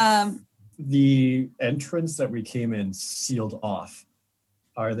 With the entrance that we came in sealed off,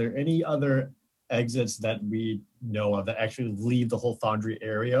 are there any other exits that we know of that actually leave the whole foundry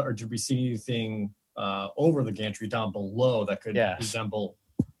area, or did we see anything over the gantry down below that could resemble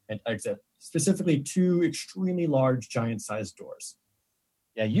an exit? Specifically, 2 extremely large, giant-sized doors.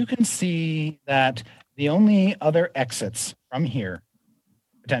 Yeah, you can see that the only other exits from here,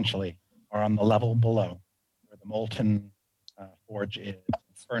 potentially, are on the level below, where the molten forge is,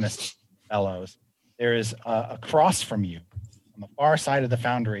 furnace bellows. There is across from you, on the far side of the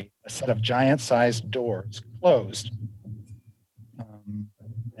foundry, a set of giant-sized doors closed.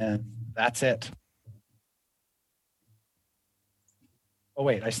 And that's it. Oh,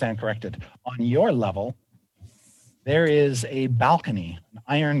 wait, I stand corrected. On your level, there is a balcony, an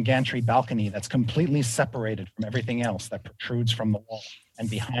iron gantry balcony that's completely separated from everything else that protrudes from the wall. And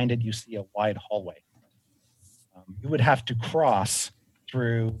behind it, you see a wide hallway. You would have to cross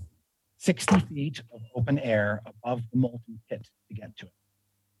through 60 feet of open air above the molten pit to get to it.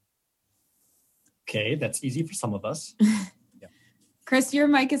 Okay, that's easy for some of us. Yeah. Chris, your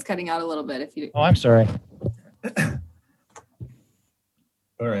mic is cutting out a little bit. If you. Oh, I'm sorry.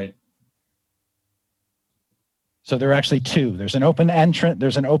 All right. So there are actually 2. There's an open entrance.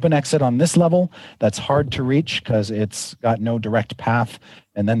 There's an open exit on this level that's hard to reach because it's got no direct path.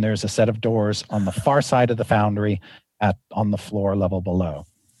 And then there's a set of doors on the far side of the foundry on the floor level below.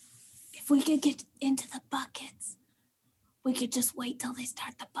 If we could get into the buckets, we could just wait till they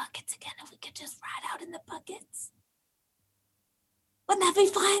start the buckets again, and we could just ride out in the buckets. Wouldn't that be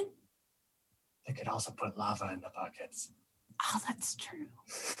fun? They could also put lava in the buckets. Oh, that's true.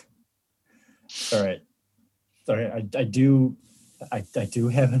 All right. Sorry, I do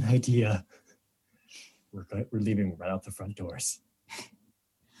have an idea. We're leaving right out the front doors.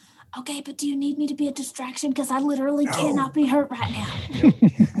 Okay, but do you need me to be a distraction? Because I literally cannot be hurt right now.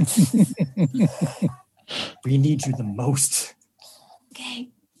 We need you the most. Okay.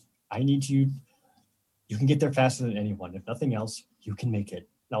 I need you. You can get there faster than anyone. If nothing else, you can make it.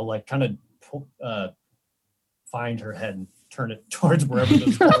 Now, like, kind of find her head and turn it towards wherever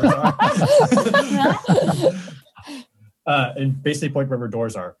those doors are. And basically point wherever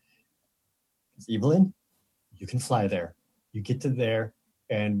doors are. Evelyn, you can fly there. You get to there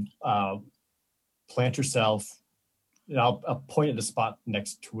and plant yourself. And I'll point at the spot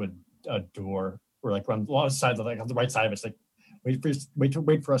next to a door, or like on the side, like on the right side of it. It's like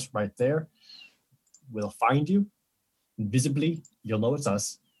wait for us right there. We'll find you invisibly. You'll know it's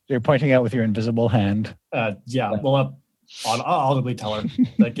us. You're pointing out with your invisible hand. Yeah. Well, I'll audibly tell her,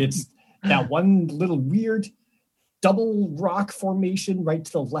 like, it's that one little weird double rock formation right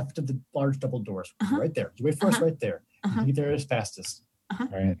to the left of the large double doors. Right there. You wait for us right there. You can get there as fastest.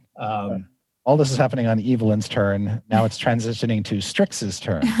 Right. All this is happening on Evelyn's turn. Now it's transitioning to Strix's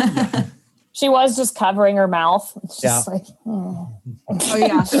turn. She was just covering her mouth. It's just Yeah. like, oh. Oh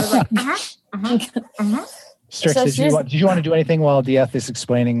yeah. So it was like, Strix, So did you want to do anything while Dieth is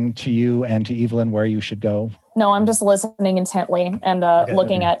explaining to you and to Evelyn where you should go? No, I'm just listening intently and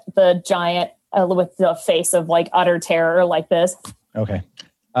looking at the giant with the face of like utter terror like this. Okay.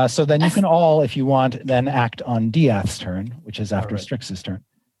 So then you can all, if you want, then act on Dieth's turn, which is after All right. Strix's turn.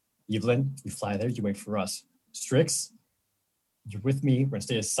 Evelyn, you fly there. You wait for us. Strix, you're with me. We're going to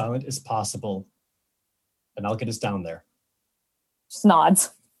stay as silent as possible. And I'll get us down there. Just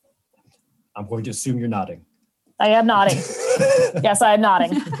nods. I'm going to assume you're nodding. I am nodding. Yes, I am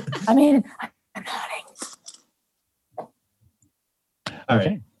nodding. I mean, I'm nodding. All Okay.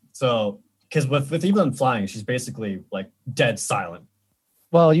 right. So, because with Evelyn flying, she's basically like dead silent.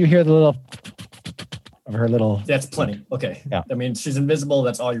 Well, you hear the little of her little. That's plenty. Okay. Yeah. I mean, she's invisible.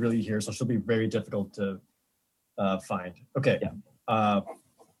 That's all you really hear. So she'll be very difficult to find. Okay. Yeah.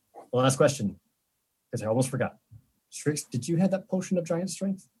 One last question, because I almost forgot. Strix, did you have that potion of giant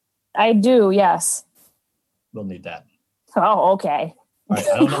strength? I do, yes. We'll need that. Oh, okay. All right.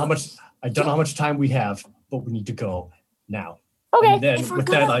 I don't know how much time we have, but we need to go now. Okay. And then if we're with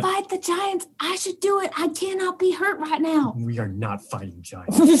gonna that, fight the giants, I should do it. I cannot be hurt right now. we are not fighting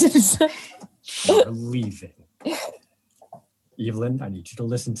giants. We're leaving. Evelyn, I need you to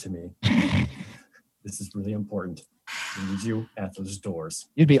listen to me. This is really important. We need you at those doors.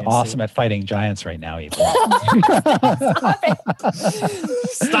 You'd be Can't awesome say- at fighting giants right now, even.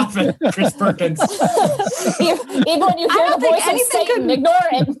 Stop it, Chris Perkins. Even when you hear the don't think voice of anything Satan, ignore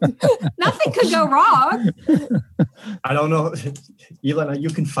it. Nothing could go wrong. I don't know. Elena, you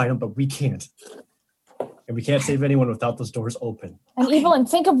can fight them, but we can't. And we can't save anyone without those doors open. And Evelyn,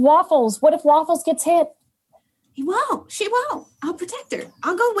 think of Waffles. What if Waffles gets hit? He won't. She won't. I'll protect her.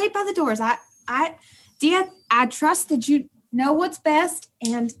 I'll go wait by the doors. Dia, I trust that you know what's best,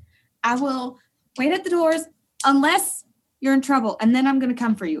 and I will wait at the doors unless you're in trouble, and then I'm going to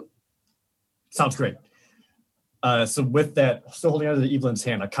come for you. Sounds great. So with that, still holding onto Evelyn's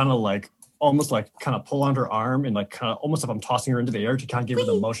hand, I kind of pull on her arm and kind of almost like I'm tossing her into the air to kind of give her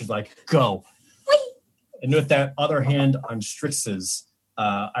the motions like, go. And with that other hand on Strix's,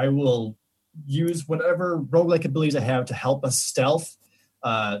 I will use whatever roguelike abilities I have to help us stealth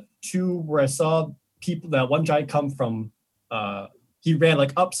to where I saw that one giant come from. He ran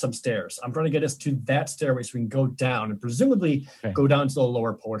up some stairs. I'm trying to get us to that stairway so we can go down and presumably go down to the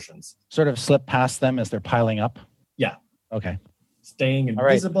lower portions. Sort of slip past them as they're piling up? Yeah. Okay. Staying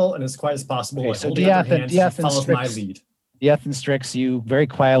invisible and as quiet as possible. Okay, so holding up her hands, she follows my Strix, lead. Dieth and Strix, you very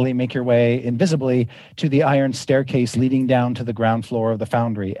quietly make your way invisibly to the iron staircase leading down to the ground floor of the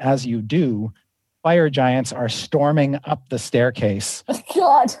foundry. As you do, fire giants are storming up the staircase,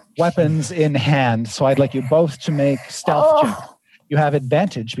 God. weapons in hand. So I'd like you both to make stealth checks. You have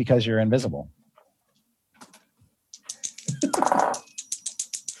advantage because you're invisible.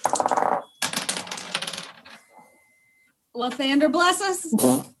 Lathander bless us.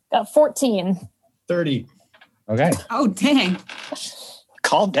 Got 14. 30. Okay. Oh, dang.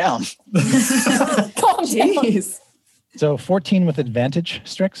 Calm down. Calm down. Jeez. So 14 with advantage,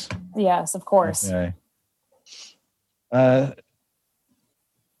 Strix? Yes, of course. Okay. You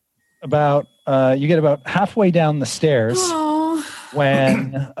get about halfway down the stairs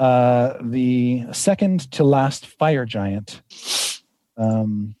when the second to last fire giant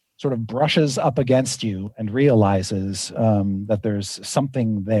sort of brushes up against you and realizes that there's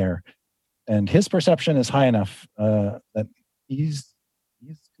something there. And his perception is high enough that he's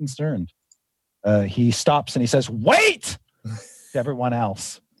concerned. He stops and he says, "Wait!" to everyone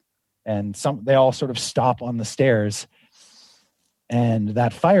else. And they all sort of stop on the stairs. And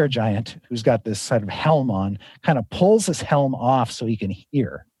that fire giant, who's got this sort of helm on, kind of pulls his helm off so he can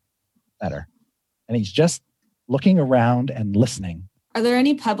hear better. And he's just looking around and listening. Are there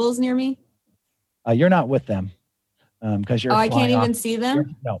any pebbles near me? You're not with them because you're. I can't flying even off. see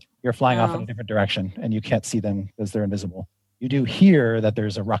them? You're flying off in a different direction, and you can't see them because they're invisible. You do hear that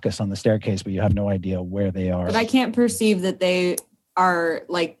there's a ruckus on the staircase, but you have no idea where they are. But I can't perceive that they are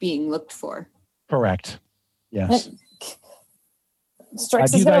being looked for. Correct. Yes.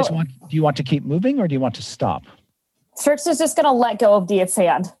 Strix Do is you want to keep moving or do you want to stop? Strix is just going to let go of Diet's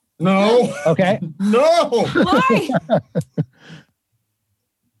hand. No. Okay. No. Why?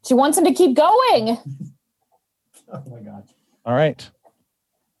 She wants him to keep going. Oh my God. All right.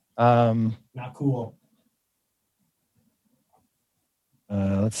 Not cool.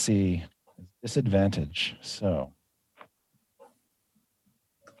 Let's see. Disadvantage. So.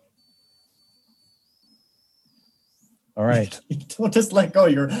 All right. Don't just let go.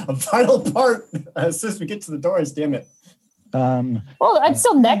 You're a vital part as soon as we get to the doors, damn it. Well, I'm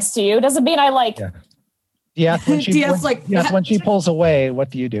still next to you. Doesn't mean I Yeah, when she, Dieth's when she pulls away, what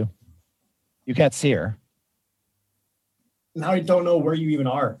do? You can't see her. Now I don't know where you even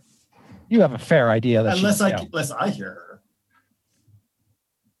are. You have a fair idea that Unless I hear her.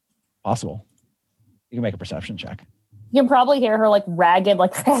 Possible. You can make a perception check. You can probably hear her ragged,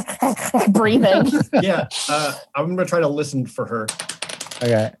 breathing. Yeah. I'm gonna try to listen for her.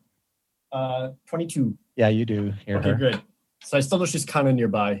 Okay. 22. Yeah, you do hear Okay, her. good. So I still know she's kind of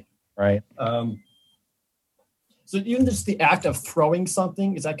nearby. Right. So even just the act of throwing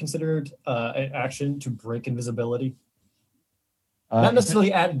something, is that considered an action to break invisibility? Not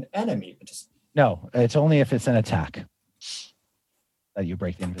necessarily at an enemy, but just... No, it's only if it's an attack that you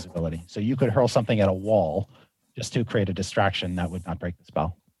break the invisibility. So you could hurl something at a wall just to create a distraction that would not break the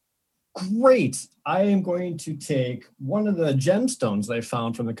spell. Great. I am going to take one of the gemstones that I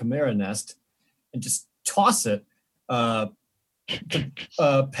found from the Chimera nest and just toss it past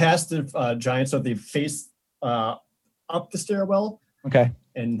the giant so they face up the stairwell. Okay.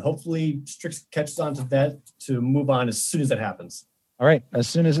 And hopefully Strix catches onto that to move on as soon as that happens. All right. As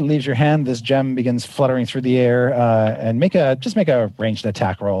soon as it leaves your hand, this gem begins fluttering through the air. And make a ranged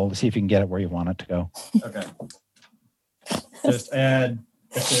attack roll to see if you can get it where you want it to go. Okay. Just add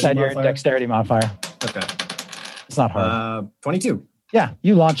your dexterity modifier. Okay. It's not hard. 22. Yeah,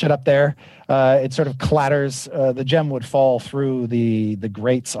 you launch it up there. It sort of clatters. The gem would fall through the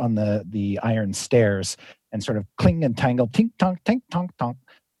grates on the iron stairs and sort of cling and tangle, tink tonk, tink tonk tonk.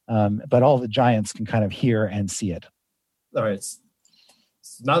 But all the giants can kind of hear and see it. All right.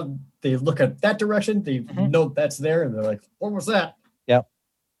 So now they look at that direction. They know that's there, and they're like, "What was that?" Yep.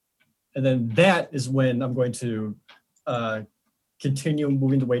 And then that is when I'm going to continue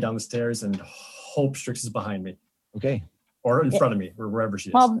moving the way down the stairs and hope Strix is behind me. Okay. Or in front of me, or wherever she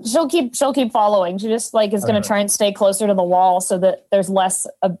is. Well, she'll keep following. She just like is going to try and stay closer to the wall so that there's less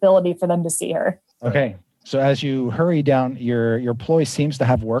ability for them to see her. Okay. So as you hurry down, your ploy seems to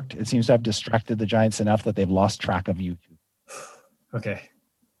have worked. It seems to have distracted the giants enough that they've lost track of you. Okay.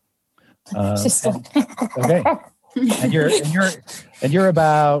 Okay. And you're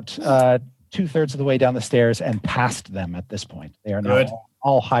about 2/3 of the way down the stairs and past them at this point. They are now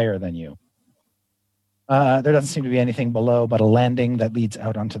all higher than you. There doesn't seem to be anything below but a landing that leads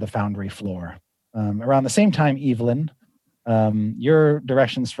out onto the foundry floor. Around the same time, Evelyn, your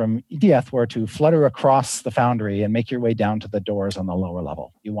directions from Dieth were to flutter across the foundry and make your way down to the doors on the lower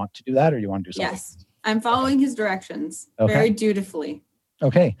level. You want to do that, or you want to do something? Yes, I'm following his directions Okay. very dutifully.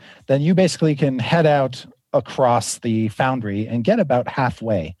 Okay, then you basically can head out across the foundry and get about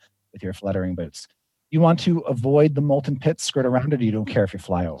halfway with your fluttering boots. You want to avoid the molten pit, skirt around it, or you don't care if you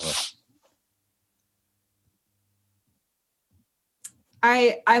fly over it?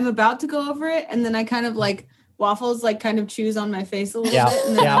 I'm about to go over it, and then I kind of like Waffles like kind of chews on my face a little bit,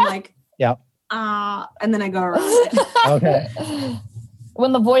 and then I'm like, and then I go around it. Okay.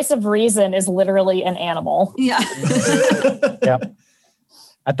 When the voice of reason is literally an animal. Yeah. Yep.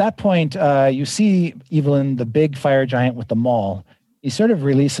 At that point, you see Evelyn, the big fire giant with the maul. He sort of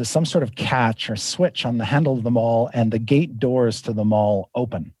releases some sort of catch or switch on the handle of the maul, and the gate doors to the maul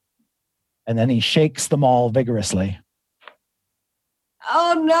open. And then he shakes the maul vigorously.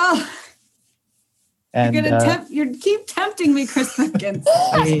 Oh no! And you keep tempting me, Chris Perkins.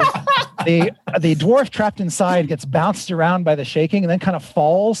 the dwarf trapped inside gets bounced around by the shaking, and then kind of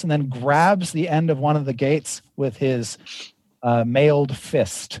falls, and then grabs the end of one of the gates with his mailed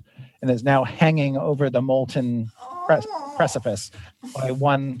fist, and is now hanging over the molten precipice by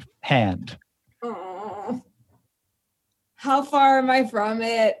one hand. Oh. How far am I from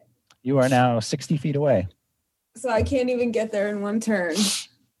it? You are now 60 feet away. So I can't even get there in one turn.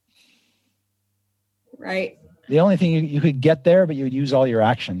 Right. The only thing you could get there, but you would use all your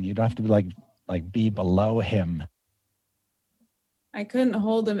action. You don't have to be like be below him. I couldn't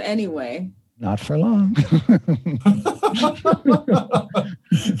hold him anyway. Not for long.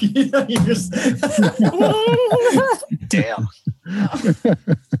 Damn.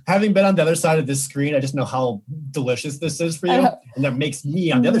 Having been on the other side of this screen, I just know how delicious this is for you, and that makes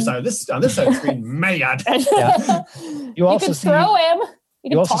me on the other side of this side of the screen mad. Yeah. You also could see, throw him.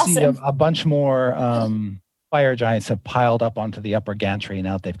 You also toss see him. a bunch more fire giants have piled up onto the upper gantry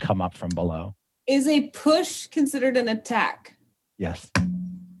now that they've come up from below. Is a push considered an attack? Yes.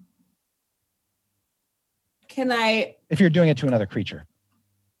 Can I, If you're doing it to another creature.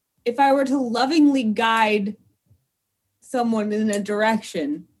 if I were to lovingly guide someone in a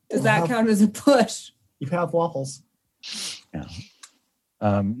direction, does that count as a push? You have waffles. Yeah.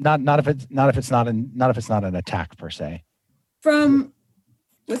 Not if it's not an attack per se.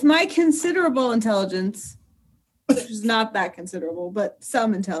 With my considerable intelligence, which is not that considerable, but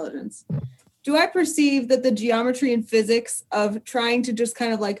some intelligence, do I perceive that the geometry and physics of trying to just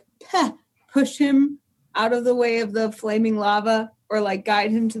kind of like push him out of the way of the flaming lava or like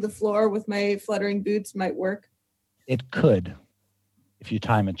guide him to the floor with my fluttering boots might work? It could, if you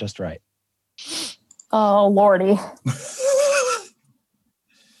time it just right. Oh, Lordy.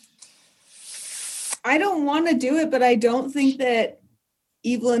 I don't want to do it, but I don't think that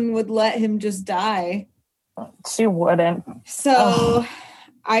Evelyn would let him just die. She wouldn't. So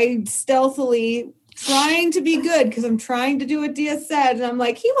I stealthily, trying to be good, because I'm trying to do what Dia said, and I'm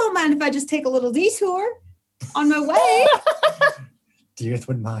like, he won't mind if I just take a little detour on my way. Deeth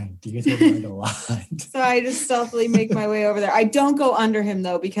would mind. Deeth would mind a lot. So I just stealthily make my way over there. I don't go under him,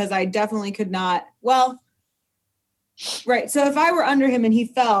 though, because I definitely could not. Well, right. So if I were under him and he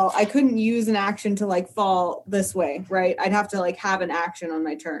fell, I couldn't use an action to like fall this way, right? I'd have to like have an action on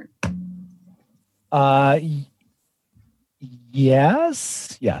my turn.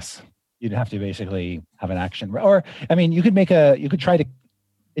 Yes. You'd have to basically have an action, or I mean, you could try to.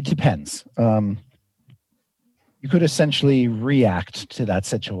 It depends. You could essentially react to that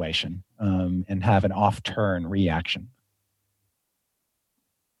situation and have an off-turn reaction.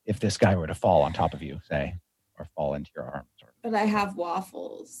 If this guy were to fall on top of you, say, or fall into your arms. But I have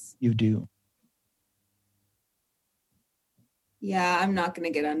waffles. You do. Yeah, I'm not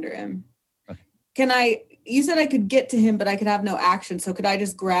going to get under him. Okay. You said I could get to him, but I could have no action. So could I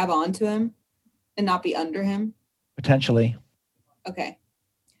just grab onto him and not be under him? Potentially. Okay.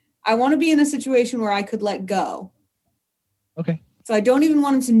 I want to be in a situation where I could let go. Okay. So I don't even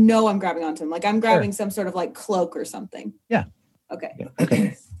want him to know I'm grabbing onto him. Like I'm grabbing some sort of like cloak or something. Yeah. Okay. Yeah.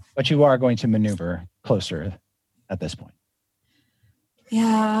 Okay. But you are going to maneuver closer at this point.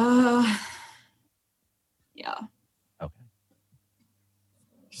 Yeah. Yeah. Okay.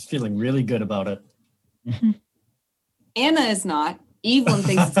 She's feeling really good about it. Mm-hmm. Anna is not. Evelyn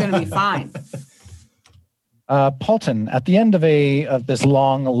thinks it's going to be fine. Paulton, at the end of this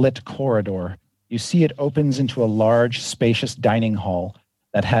long lit corridor, you see it opens into a large, spacious dining hall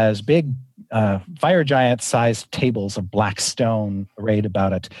that has big fire giant-sized tables of black stone arrayed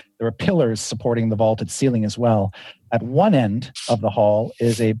about it. There are pillars supporting the vaulted ceiling as well. At one end of the hall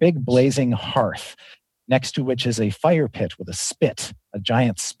is a big blazing hearth, next to which is a fire pit with a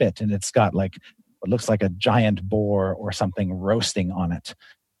giant spit, and it's got like what looks like a giant boar or something roasting on it.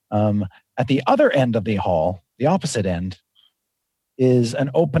 At the other end of the hall, the opposite end, is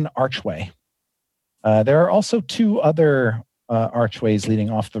an open archway. There are also two other archways leading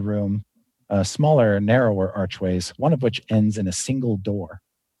off the room, smaller, narrower archways, one of which ends in a single door.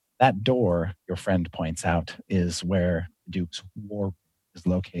 That door, your friend points out, is where the Duke's war is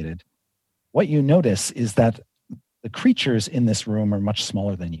located. What you notice is that the creatures in this room are much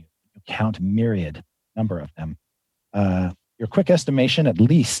smaller than you. You count myriad number of them. Your quick estimation, at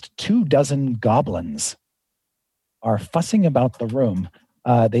least 24 goblins are fussing about the room.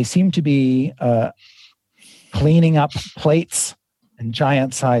 They seem to be cleaning up plates and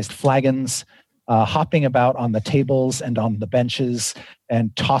giant-sized flagons, hopping about on the tables and on the benches,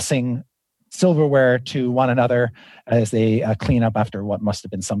 and tossing silverware to one another as they clean up after what must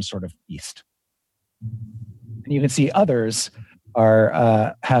have been some sort of feast. And you can see others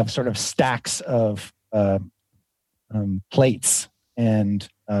have sort of stacks of plates and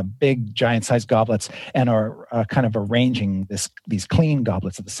big giant-sized goblets, and are kind of arranging these clean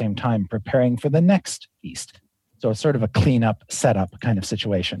goblets at the same time, preparing for the next feast. So it's sort of a cleanup, setup kind of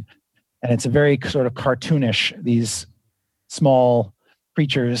situation. And it's a very sort of cartoonish, these small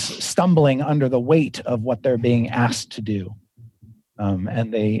creatures stumbling under the weight of what they're being asked to do.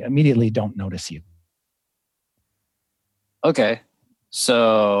 And they immediately don't notice you. Okay.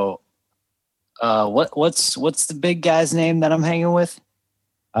 So what's the big guy's name that I'm hanging with?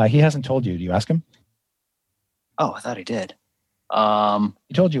 He hasn't told you. Do you ask him? Oh, I thought he did.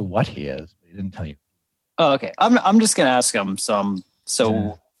 He told you what he is, but he didn't tell you. Oh, okay. I'm just gonna ask him some.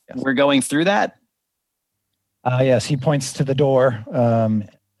 So Yes. we're going through that. Yes, he points to the door,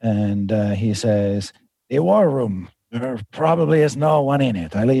 and he says, "The war room. There probably is no one in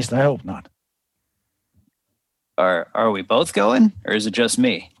it. At least I hope not." Are we both going, or is it just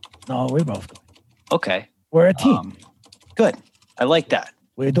me? No, we both go. Okay. We're a team. Good. I like that.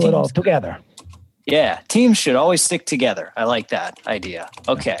 We do it all together. Yeah, teams should always stick together. I like that idea.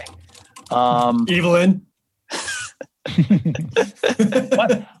 Okay. Evelyn.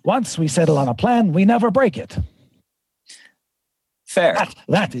 Once we settle on a plan, we never break it. Fair.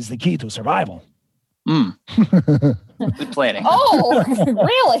 That is the key to survival. Good planning. Oh,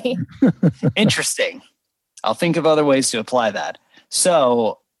 really? Interesting. I'll think of other ways to apply that.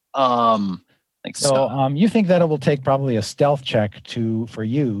 So, you think that it will take probably a stealth check for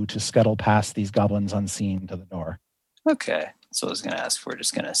you to scuttle past these goblins unseen to the door. Okay. So I was going to ask. We're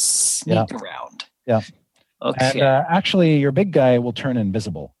just going to sneak around. Yeah. Okay. And actually, your big guy will turn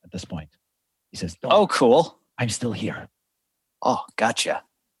invisible at this point. He says, "Oh, cool. I'm still here." Oh, gotcha.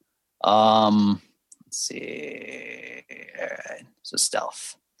 Let's see. All right. So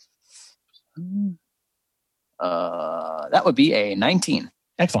stealth. That would be a 19.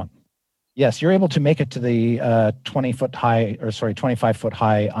 Excellent. Yes, you're able to make it to the 25-foot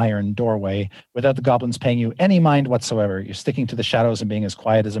high iron doorway without the goblins paying you any mind whatsoever. You're sticking to the shadows and being as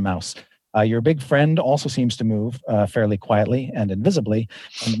quiet as a mouse. Your big friend also seems to move fairly quietly and invisibly.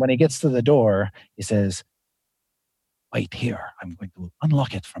 And when he gets to the door, he says, "Wait here. I'm going to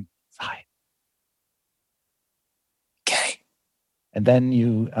unlock it from inside." Okay. And then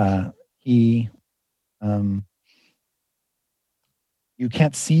you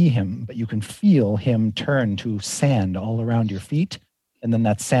can't see him, but you can feel him turn to sand all around your feet. And then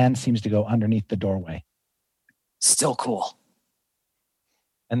that sand seems to go underneath the doorway. Still cool.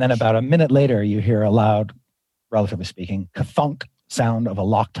 And then about a minute later, you hear a loud, relatively speaking, ka-thunk sound of a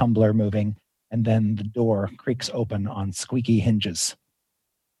lock tumbler moving. And then the door creaks open on squeaky hinges.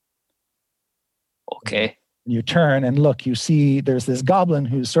 Okay. And you turn and look, you see there's this goblin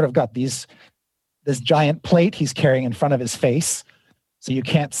who's sort of got these this giant plate he's carrying in front of his face. So you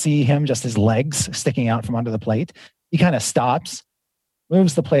can't see him, just his legs sticking out from under the plate. He kind of stops,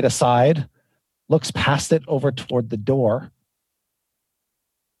 moves the plate aside, looks past it over toward the door,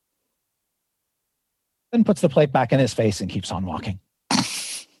 then puts the plate back in his face and keeps on walking.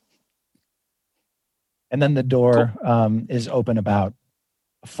 And then the door is open about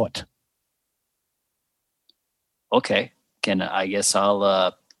a foot. Okay. I guess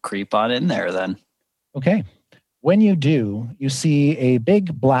I'll creep on in there then. Okay. When you do, you see a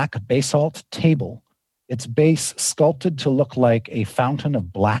big black basalt table, its base sculpted to look like a fountain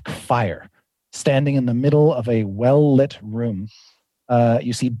of black fire, standing in the middle of a well-lit room.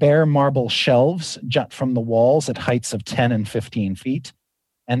 You see bare marble shelves jut from the walls at heights of 10 and 15 feet.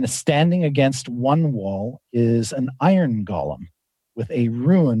 And standing against one wall is an iron golem with a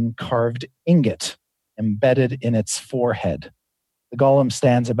rune carved ingot embedded in its forehead. The golem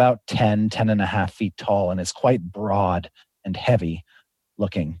stands about 10 and a half feet tall and is quite broad and heavy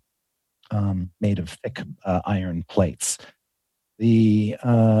looking, made of thick iron plates. You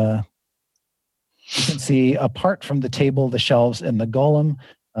can see apart from the table, the shelves, and the golem,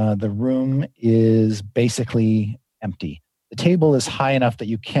 the room is basically empty. The table is high enough that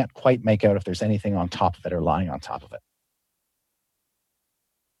you can't quite make out if there's anything on top of it or lying on top of it.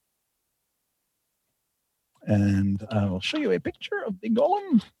 And I will show you a picture of the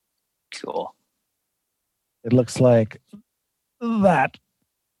golem. Cool. It looks like that.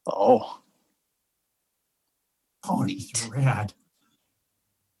 Oh. Oh, Neat. rad.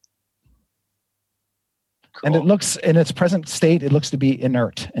 Cool. And it looks, in its present state, it looks to be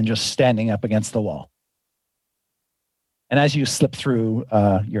inert and just standing up against the wall. And as you slip through,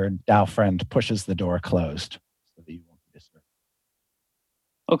 your Dow friend pushes the door closed so that you won't be disturbed.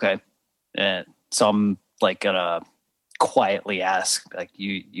 Okay. So I'm like gonna quietly ask, like,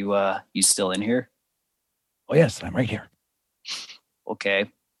 you still in here? Oh yes, I'm right here.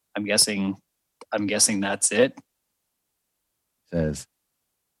 Okay. I'm guessing that's it. Says,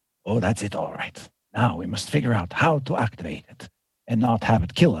 oh, that's it, all right. Now we must figure out how to activate it and not have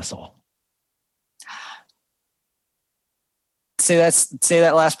it kill us all. Say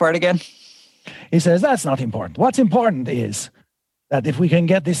that last part again. He says, that's not important. What's important is that if we can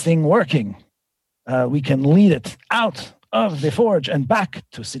get this thing working, we can lead it out of the forge and back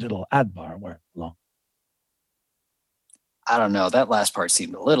to Citadel Adbar where it belongs. I don't know. That last part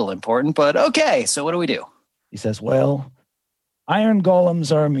seemed a little important, but okay. So what do we do? He says, well, iron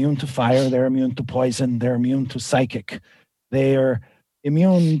golems are immune to fire. They're immune to poison. They're immune to psychic. They are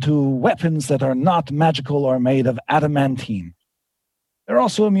immune to weapons that are not magical or made of adamantine. They're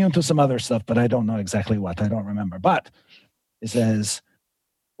also immune to some other stuff, but I don't know exactly what. I don't remember. But he says,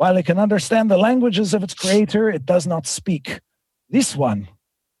 while it can understand the languages of its creator, it does not speak. This one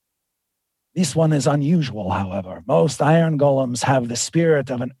is unusual, however. Most iron golems have the spirit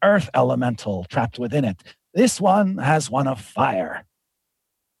of an earth elemental trapped within it. This one has one of fire.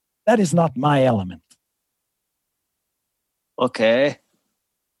 That is not my element. Okay.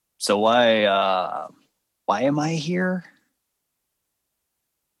 So why am I here?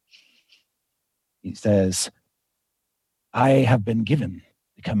 He says, I have been given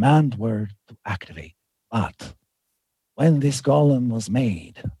the command word to activate, but when this golem was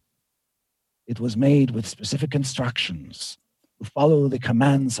made, it was made with specific instructions to follow the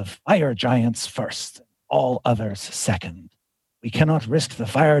commands of fire giants first, all others second. We cannot risk the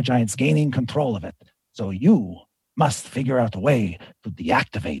fire giants gaining control of it, so you must figure out a way to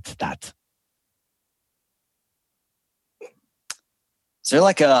deactivate that. Is there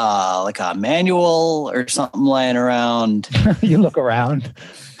like a manual or something lying around? You look around.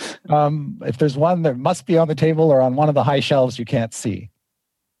 If there's one, there must be on the table or on one of the high shelves you can't see.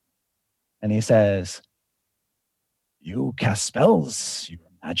 And he says, you cast spells. You're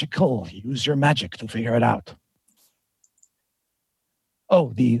magical. Use your magic to figure it out.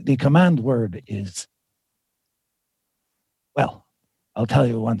 Oh, the command word is, well, I'll tell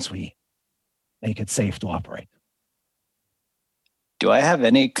you once we make it safe to operate. Do I have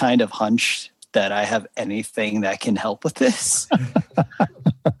any kind of hunch that I have anything that can help with this?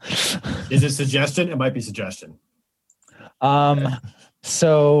 Is it suggestion? It might be suggestion.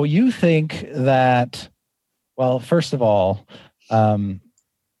 So you think that, well, first of all,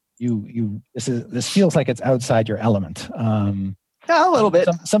 this feels like it's outside your element. Yeah, a little bit.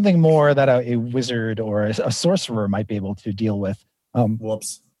 Something more that a wizard or a sorcerer might be able to deal with.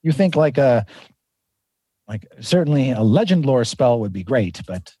 Whoops. You think like certainly a legend lore spell would be great,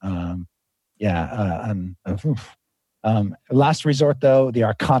 but last resort though, the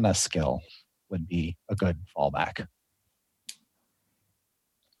Arcana skill would be a good fallback.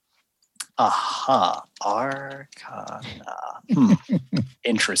 Aha. Arcana.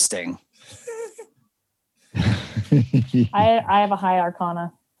 Interesting. I have a high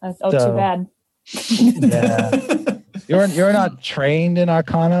arcana. Too So- bad. Yeah. You're not trained in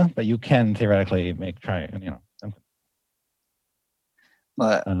Arcana, but you can theoretically try.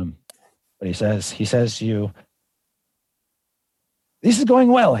 But But he says to you, "This is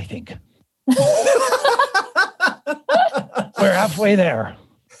going well, I think. We're halfway there."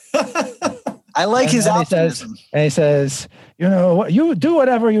 I like his And then he says- optimism. And he says, "You do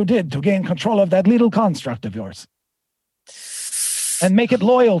whatever you did to gain control of that little construct of yours, and make it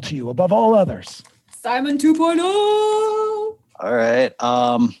loyal to you above all others." Simon 2.0. All right.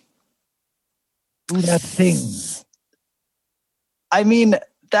 Do that thing. I mean,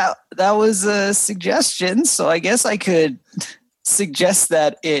 that was a suggestion, so I guess I could suggest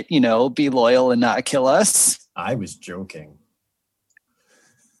that it, be loyal and not kill us. I was joking.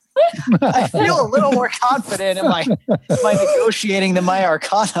 I feel a little more confident in my negotiating than my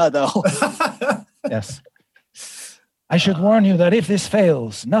arcana, though. Yes. "I should warn you that if this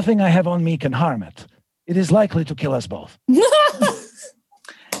fails, nothing I have on me can harm it. It is likely to kill us both.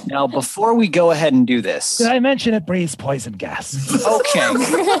 Now, before we go ahead and do this, Did I mention it breathes poison gas?" okay,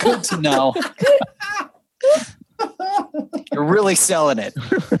 good to know. You're really selling it.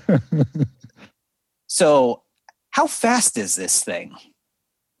 So, how fast is this thing?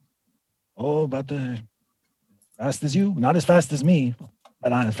 Oh, but fast as you. Not as fast as me, but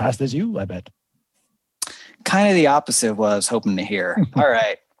not as fast as you, I bet. Kind of the opposite of what I was hoping to hear. All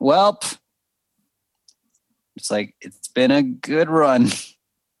right. Well, it's like it's been a good run.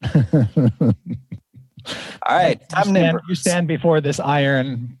 All right. Time to You stand before this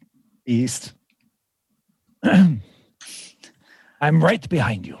iron beast. "I'm right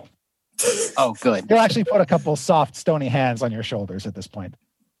behind you." Oh, good. He'll actually put a couple soft, stony hands on your shoulders at this point.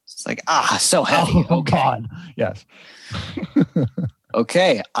 It's like, so heavy. Oh, Okay. God. Yes.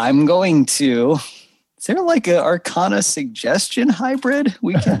 Okay. I'm going to. Is there like an Arcana suggestion hybrid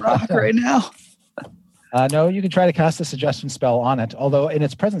we can rock right now? No, you can try to cast a suggestion spell on it, although in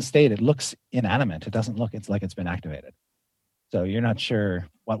its present state, it looks inanimate. It doesn't look, it's like it's been activated. So you're not sure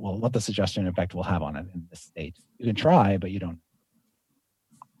what the suggestion effect will have on it in this state. You can try, but you don't.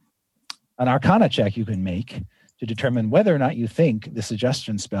 An Arcana check you can make to determine whether or not you think the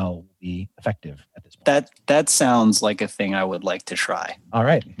suggestion spell will be effective at this point. That sounds like a thing I would like to try. All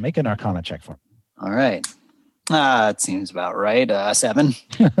right, make an Arcana check for me. All right. It seems about right. 7.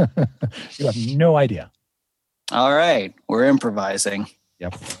 You have no idea. All right. We're improvising.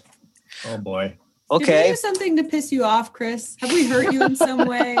 Yep. Oh boy. Did we Okay. do something to piss you off, Chris? Have we hurt you in some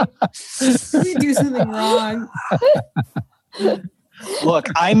way? Did we do something wrong? Look,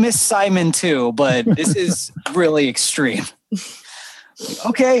 I miss Simon too, but this is really extreme.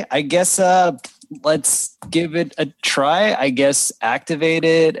 Okay, I guess let's give it a try. I guess activate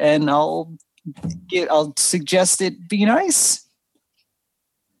it, and I'll suggest it be nice.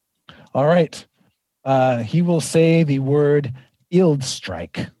 All right. He will say the word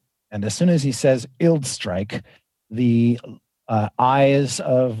Ildstrike. And as soon as he says Ildstrike, the eyes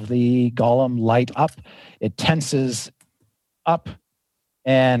of the golem light up. It tenses up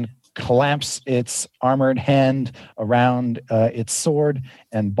and clamps its armored hand around its sword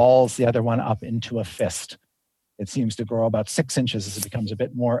and balls the other one up into a fist. It seems to grow about 6 inches as it becomes a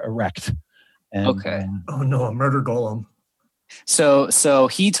bit more erect. And, Okay. Oh no, a murder golem. So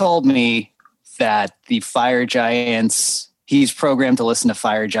he told me that the fire giants, he's programmed to listen to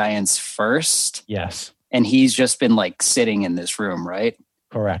fire giants first, yes, and he's just been like sitting in this room, right?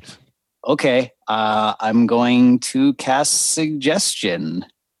 correct. Okay, I'm going to cast suggestion,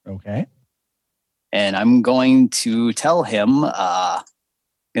 Okay. and I'm going to tell him, going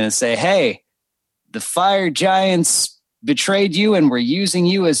to say, hey, the fire giants betrayed you and we're using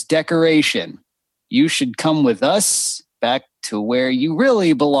you as decoration. You should come with us back to where you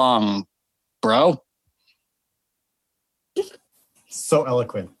really belong, bro. So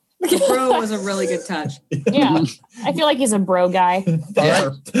eloquent. Bro was a really good touch. Yeah. I feel like he's a bro guy.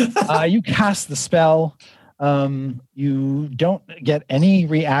 You cast the spell. You don't get any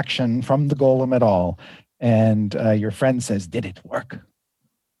reaction from the golem at all. And your friend says, did it work?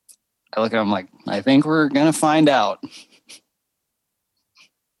 I look at him like, I think we're going to find out.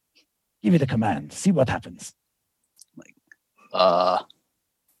 Give it a command. See what happens.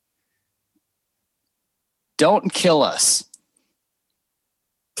 Don't kill us.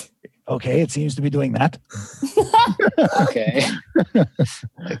 Okay, it seems to be doing that. Okay.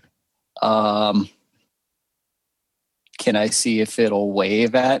 Can I see if it'll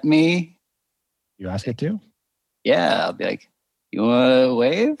wave at me? You ask it to? Yeah, I'll be like, you want to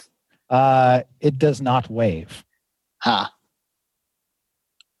wave? It does not wave. Huh.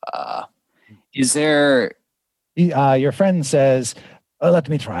 Is there... Your friend says, let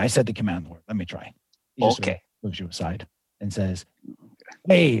me try. I said the command word. Let me try. He just Okay. moves you aside and says,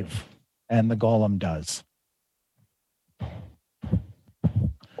 wave. And the golem does.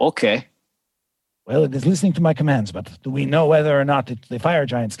 Okay. Well, it is listening to my commands, but do we know whether or not the fire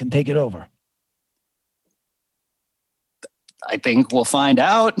giants can take it over? I think we'll find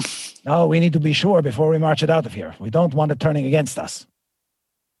out. No, we need to be sure before we march it out of here. We don't want it turning against us.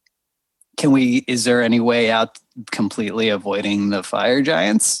 Is there any way out completely avoiding the fire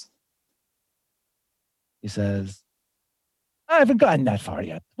giants? He says, I haven't gotten that far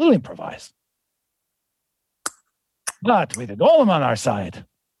yet. We'll improvise. But with the golem on our side,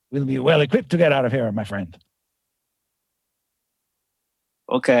 we'll be well equipped to get out of here, my friend.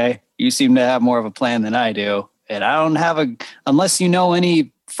 Okay. You seem to have more of a plan than I do. And I don't have unless you know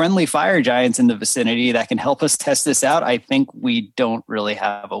any friendly fire giants in the vicinity that can help us test this out, I think we don't really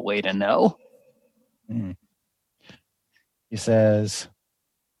have a way to know. Mm. He says,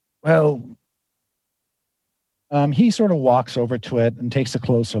 well, he sort of walks over to it and takes a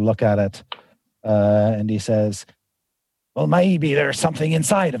closer look at it. And he says, well, maybe there's something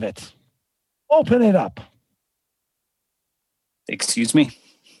inside of it. Open it up. Excuse me?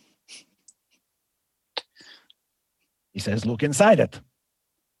 He says, look inside it.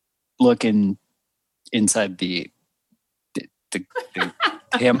 Look inside the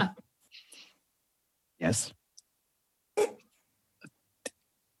him. Yes.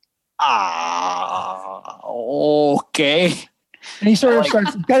 Okay. And he sort of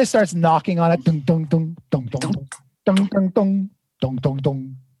starts knocking on it. Dung, dung, dung, dung, dung, dung, dung, dung, dung, dung,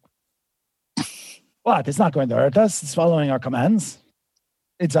 dung. What? It's not going to hurt us. It's following our commands.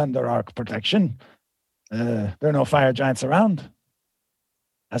 It's under our protection. There are no fire giants around.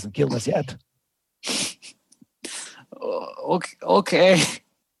 Hasn't killed us yet. Okay.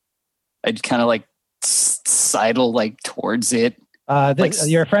 I'd kind of like sidle like towards it.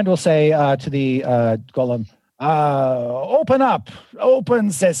 Your friend will say to the golem, open up,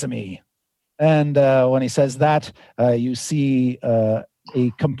 open sesame. And when he says that, you see a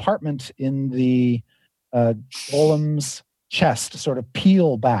compartment in the golem's chest sort of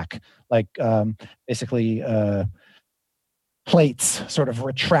peel back, like basically plates sort of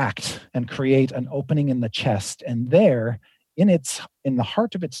retract and create an opening in the chest. And there, in the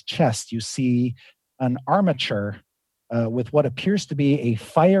heart of its chest, you see an armature with what appears to be a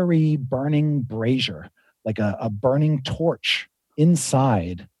fiery burning brazier, like a burning torch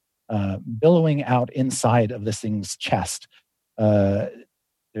inside, billowing out inside of this thing's chest. It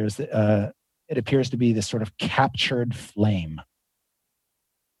appears to be this sort of captured flame.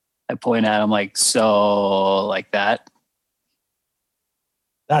 I point at him like, so like that.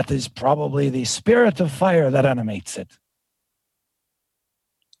 That is probably the spirit of fire that animates it.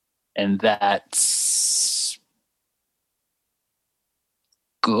 And that's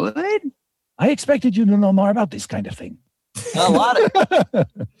good? I expected you to know more about this kind of thing. A lot of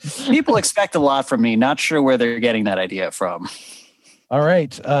people expect a lot from me. Not sure where they're getting that idea from. All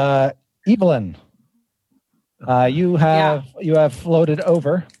right. Evelyn, you have floated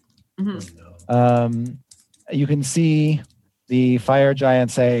over. Mm-hmm. You can see the fire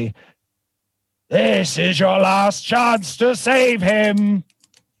giant say, "This is your last chance to save him.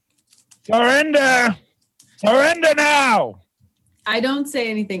 Surrender! Surrender now!" I don't say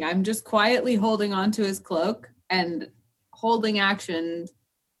anything. I'm just quietly holding onto his cloak and holding action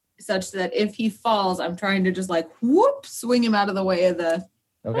such that if he falls, I'm trying to just like whoop, swing him out of the way of the...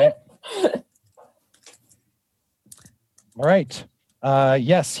 Okay. All right.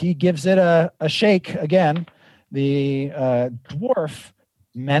 Yes, he gives it a shake again. The dwarf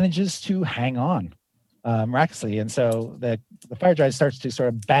manages to hang on miraculously. And so the fire giant starts to sort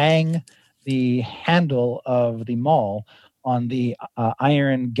of bang the handle of the maul on the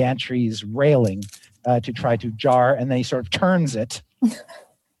iron gantry's railing to try to jar, and then he sort of turns it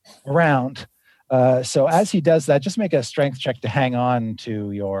around. So as he does that, just make a strength check to hang on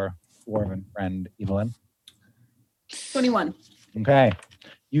to your dwarven friend, Evelyn. 21. Okay,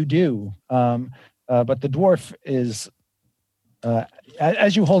 you do. But the dwarf is,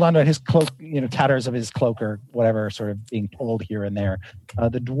 as you hold on to it, his cloak, tatters of his cloak or whatever sort of being pulled here and there.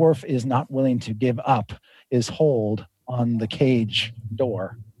 The dwarf is not willing to give up his hold on the cage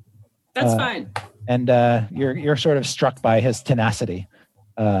door. That's fine. And you're sort of struck by his tenacity,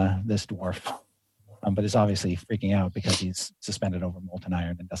 this dwarf, but is obviously freaking out because he's suspended over molten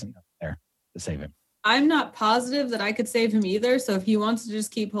iron and doesn't know there to save him. I'm not positive that I could save him either. So if he wants to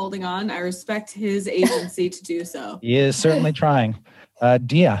just keep holding on, I respect his agency to do so. He is certainly trying.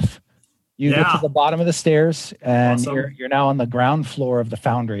 Diath, You get to the bottom of the stairs, and Awesome. you're now on the ground floor of the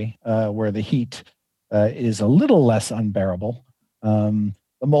foundry, where the heat is a little less unbearable.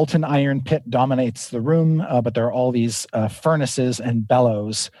 The molten iron pit dominates the room, but there are all these furnaces and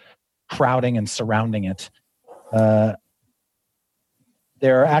bellows crowding and surrounding it. There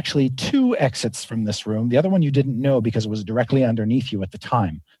are actually 2 exits from this room. The other one you didn't know because it was directly underneath you at the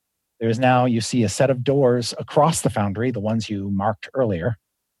time. There's now, you see a set of doors across the foundry, the ones you marked earlier.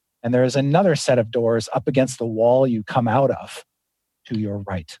 And there is another set of doors up against the wall you come out of to your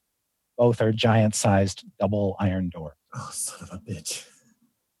right. Both are giant-sized double iron doors. Oh, son of a bitch.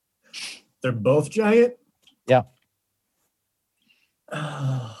 They're both giant? Yeah.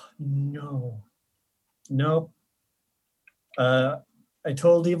 Oh, no. Nope. I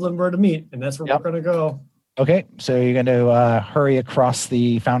told Evelyn where to meet, and that's where we're going to go. Okay, so you're going to hurry across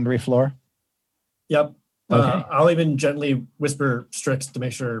the foundry floor? Yep. Okay. I'll even gently whisper Strix to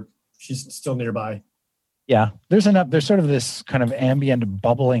make sure she's still nearby. Yeah, there's sort of this kind of ambient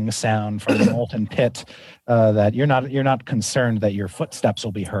bubbling sound from the molten pit that you're not concerned that your footsteps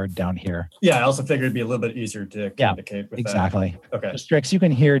will be heard down here. Yeah, I also figured it'd be a little bit easier to communicate with exactly. that. Okay. So Strix, you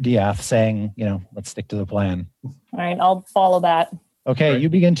can hear Diath saying, let's stick to the plan. All right, I'll follow that. Okay, Right. You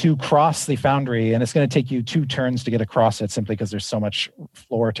begin to cross the foundry, and it's going to take you 2 turns to get across it simply because there's so much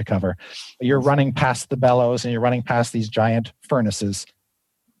floor to cover. You're running past the bellows, and you're running past these giant furnaces.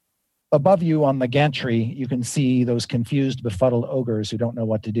 Above you on the gantry, you can see those confused, befuddled ogres who don't know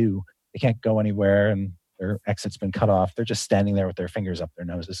what to do. They can't go anywhere, and their exit's been cut off. They're just standing there with their fingers up their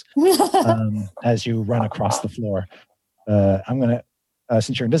noses as you run across the floor. I'm going to,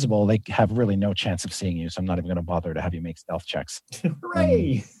 since you're invisible, they have really no chance of seeing you, so I'm not even going to bother to have you make stealth checks.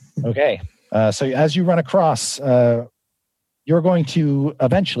 Hooray! Okay, so as you run across, you're going to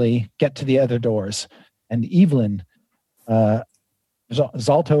eventually get to the other doors, and Evelyn,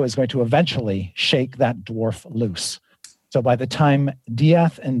 Zalto is going to eventually shake that dwarf loose. So by the time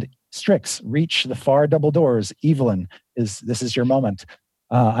Diath and Strix reach the far double doors, Evelyn, this is your moment.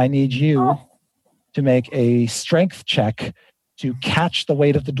 I need you to make a strength check to catch the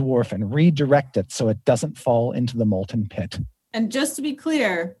weight of the dwarf and redirect it so it doesn't fall into the molten pit. And just to be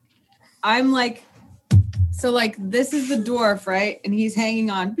clear, I'm like, so like this is the dwarf, right? And he's hanging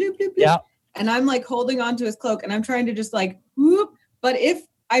on, bloop, bloop, bloop. Yeah. And I'm like holding onto his cloak and I'm trying to just like whoop. But if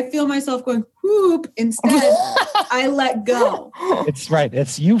I feel myself going whoop instead, I let go. It's right.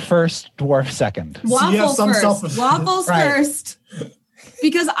 It's you first, dwarf second. Waffles first. Waffles Right. first.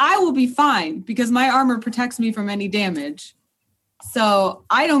 Because I will be fine because my armor protects me from any damage. So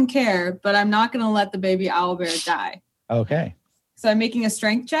I don't care, but I'm not going to let the baby owlbear die. Okay. So I'm making a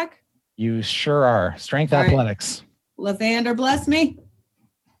strength check. You sure are. Strength All right. athletics. Lathander, bless me.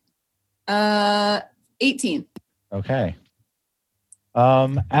 18. Okay.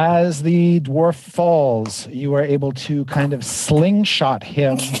 As the dwarf falls, you are able to kind of slingshot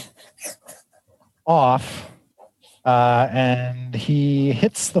him off, and he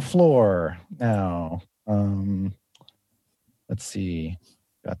hits the floor. Now, let's see.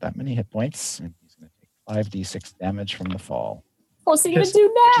 Got that many hit points, and he's going to take 5d6 damage from the fall. What's he going to do Which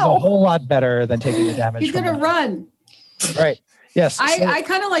is a now? whole lot better than taking the damage. He's from going to the- run. Right. Yes. so- I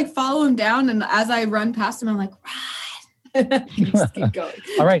kind of like follow him down, and as I run past him, I'm like, run. Just keep going.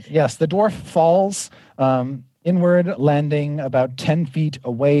 All right. Yes. The dwarf falls inward, landing about 10 feet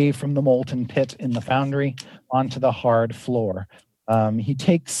away from the molten pit in the foundry onto the hard floor. He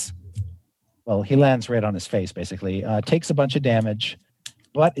lands right on his face, basically. Takes a bunch of damage,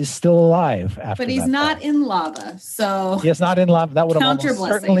 but is still alive after But he's that not fall. in lava, so He is not in lava. That would have Counter almost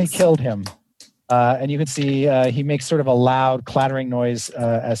certainly blessings. killed him. And you can see he makes sort of a loud clattering noise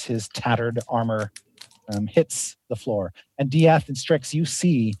as his tattered armor hits the floor. And Diath and Strix, you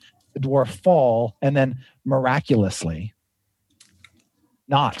see the dwarf fall and then miraculously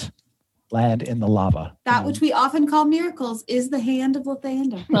not land in the lava. that which we often call miracles is the hand of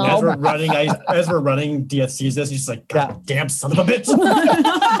Lathander. As we're running, Diath sees this. He's just like, God damn son of a bitch.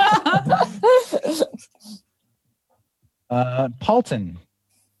 Paulton,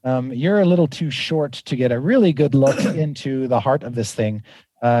 you're a little too short to get a really good look into the heart of this thing.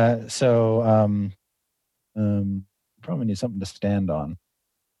 So probably need something to stand on.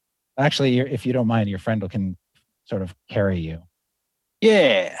 Actually, if you don't mind, your friend can sort of carry you.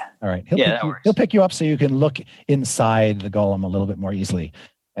 Yeah. All right. He'll pick you up so you can look inside the golem a little bit more easily.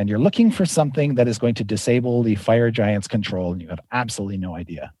 And you're looking for something that is going to disable the fire giant's control, and you have absolutely no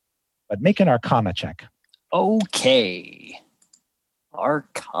idea. But make an Arcana check. Okay.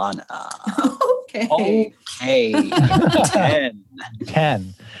 Arcana. Okay. Okay. 10.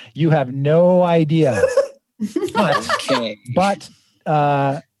 10. You have no idea. Okay. But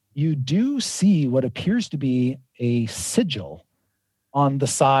you do see what appears to be a sigil on the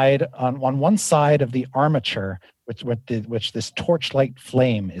side, on one side of the armature, which this torchlight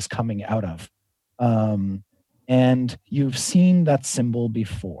flame is coming out of. And you've seen that symbol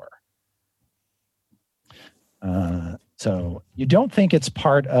before. So you don't think it's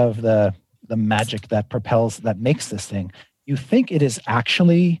part of the magic that makes this thing. You think it is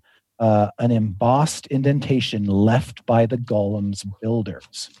actually an embossed indentation left by the golem's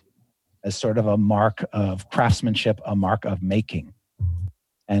builders as sort of a mark of craftsmanship, a mark of making.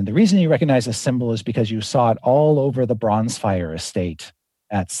 And the reason you recognize this symbol is because you saw it all over the Bronzefire estate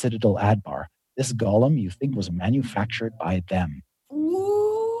at Citadel Adbar. This golem, you think, was manufactured by them.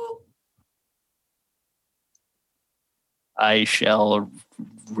 I shall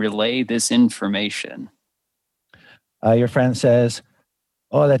relay this information. Your friend says,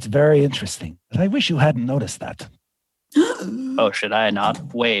 "Oh, that's very interesting. But I wish you hadn't noticed that." Oh, should I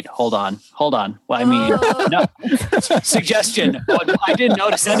not? Wait, hold on. Well, I mean, no. Suggestion. Oh, I didn't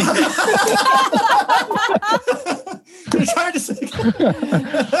notice anything. It's hard to say.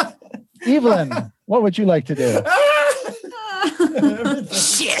 Evelyn, what would you like to do?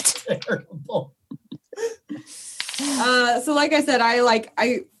 Shit. Terrible. So like I said,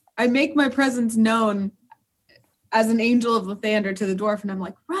 I make my presence known as an angel of Lathander to the dwarf, and I'm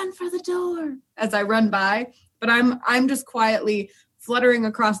like, run for the door as I run by. But I'm just quietly fluttering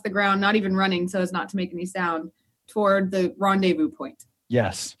across the ground, not even running so as not to make any sound, toward the rendezvous point.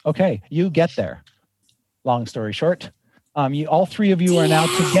 Yes. Okay, you get there. Long story short, all three of you are now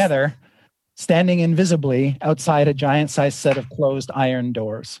together, standing invisibly outside a giant-sized set of closed iron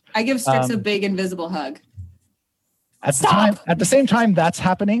doors. I give Strix a big invisible hug. At the same time that's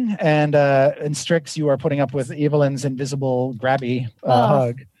happening, and in Strix, you are putting up with Evelyn's invisible grabby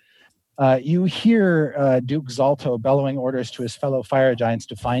hug. You hear Duke Zalto bellowing orders to his fellow fire giants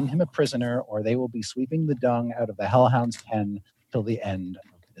to find him a prisoner, or they will be sweeping the dung out of the Hellhound's pen till the end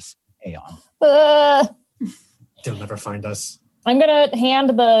of this aeon. They'll never find us. I'm gonna hand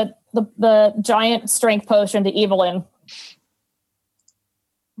the giant strength potion to Evelyn.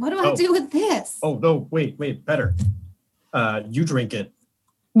 What do I do with this? Oh no! Wait! Better. You drink it.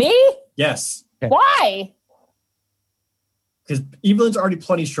 Me? Yes. Okay. Why? Because Evelyn's already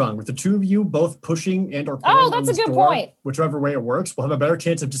plenty strong. With the two of you both pushing and or pulling Oh, on that's a this good door, point. whichever way it works, we'll have a better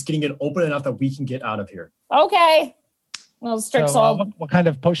chance of just getting it open enough that we can get out of here. Okay. Well, Strix all what kind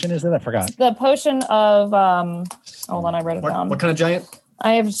of potion is it? I forgot. the potion of hold on, I wrote it down. What kind of giant?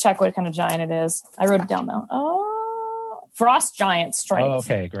 I have to check what kind of giant it is. I wrote it down though. Oh, frost giant strength. Oh,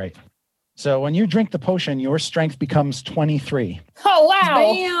 okay, great. So when you drink the potion, your strength becomes 23. Oh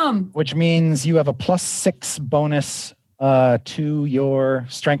wow. Bam! Which means you have a +6 bonus to your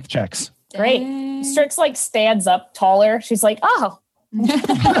strength checks. Great. Dang. Strix like stands up taller. She's like, oh.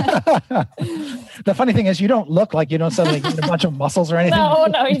 The funny thing is, you don't look like you don't suddenly gain a bunch of muscles or anything. No,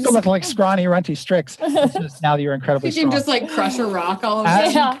 you you still look like scrawny, runty Strix. It's just now that you're incredibly You can strong. just like crush a rock all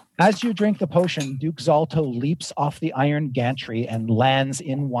over. As you drink the potion, Duke Zalto leaps off the iron gantry and lands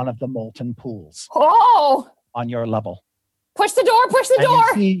in one of the molten pools Oh, on your level. push the door, push the And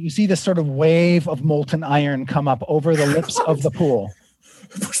door. you see this sort of wave of molten iron come up over the lips of the pool.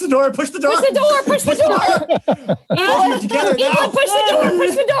 Push the door! Push the door! Push the door, push the door. Evelyn, Together now. Evelyn, push the door,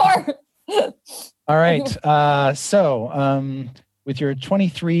 push the door. All right. So with your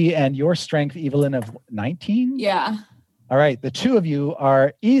 23 and your strength, Evelyn, of 19? Yeah. All right. The two of you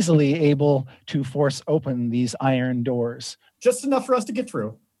are easily able to force open these iron doors. Just enough for us to get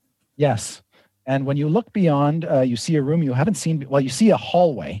through. Yes. And when you look beyond, you see a room you haven't seen. Well, you see a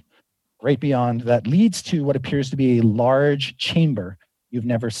hallway right beyond that leads to what appears to be a large chamber you've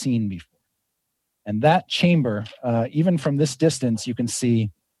never seen before. And that chamber, even from this distance, you can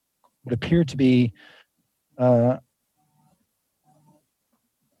see would appear to be a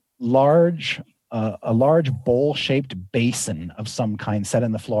large bowl-shaped basin of some kind set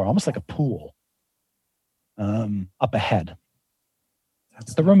in the floor, almost like a pool, up ahead.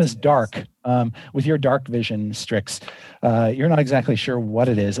 The room is dark. With your dark vision, Strix, you're not exactly sure what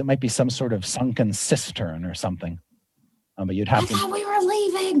it is. It might be some sort of sunken cistern or something. But you'd have I thought we were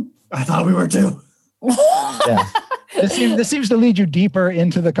leaving. I thought we were too. Yeah. This seems to lead you deeper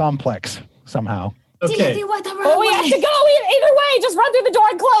into the complex somehow. Okay. We went the wrong Oh, we way. have to go either way. Just run through the door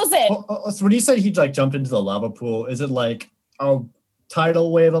and close it. So when you said he like jumped into the lava pool, is it like a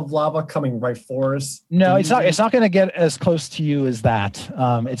tidal wave of lava coming right for us? No, it's not going to get as close to you as that.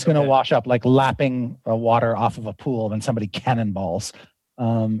 It's going to wash up like lapping water off of a pool when somebody cannonballs.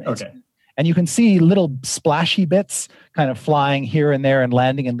 Okay. And you can see little splashy bits kind of flying here and there and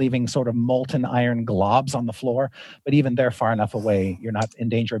landing and leaving sort of molten iron globs on the floor. But even they're far enough away, you're not in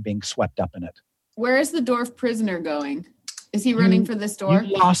danger of being swept up in it. Where is the dwarf prisoner going? Is he running for this door?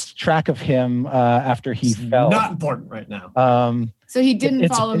 You lost track of him after he fell. Not important right now. So he didn't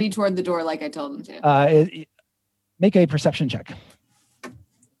follow me toward the door like I told him to. Make a perception check.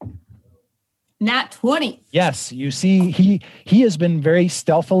 Nat 20. Yes, you see he has been very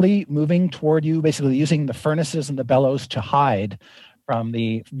stealthily moving toward you, basically using the furnaces and the bellows to hide from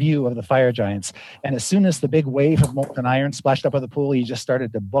the view of the fire giants. And as soon as the big wave of molten iron splashed up on the pool, he just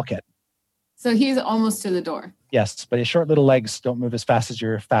started to book it. So he's almost to the door. Yes, but his short little legs don't move as fast as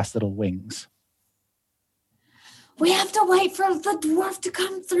your fast little wings. We have to wait for the dwarf to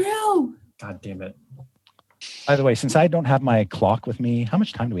come through. God damn it. By the way, since I don't have my clock with me, how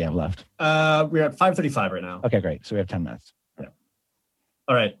much time do we have left? We're at 5:35 right now. Okay, great. So we have 10 minutes. Yeah.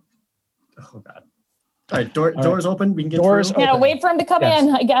 All right. Oh, God. All right, doors open. We can get Doors through. Yeah, wait for him to come in,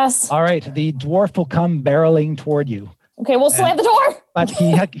 I guess. All right, the dwarf will come barreling toward you. Okay, we'll slam the door. But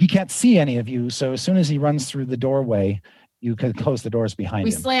he can't see any of you, so as soon as he runs through the doorway, you can close the doors behind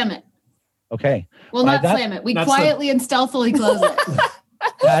We him. slam it. Okay. Well, not slam it. We quietly and stealthily close it.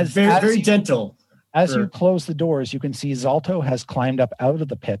 Very gentle. As you close the doors, you can see Zalto has climbed up out of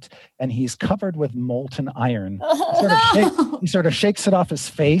the pit, and he's covered with molten iron. He sort of shakes it off his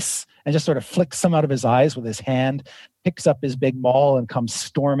face and just sort of flicks some out of his eyes with his hand, picks up his big maul, and comes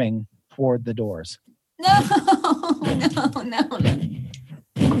storming toward the doors. No.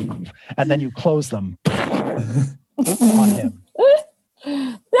 And then you close them on him.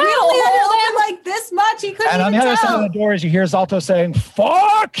 Really? I opened like this much. He couldn't And on the even other tell. side of the doors, you hear Zalto saying,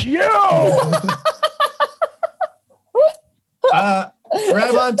 "Fuck you!"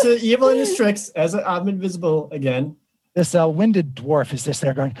 Grab onto Evil and his tricks as I'm invisible again. This winded dwarf is just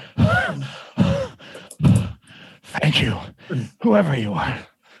there going, "Thank you, whoever you are."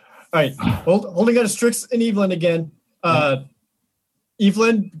 All right, holding on to Strix and Evelyn again.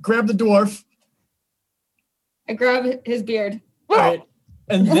 Evelyn, grab the dwarf. I grab his beard. All right,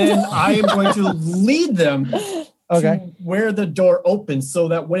 and then I am going to lead them to where the door opens, so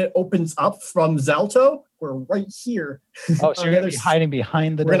that when it opens up from Zalto, we're right here. Oh, so you're going to be hiding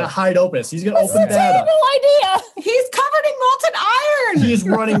behind the door. We're going to hide open. So he's going to open That's a that up. terrible idea. He's covered in molten iron. He is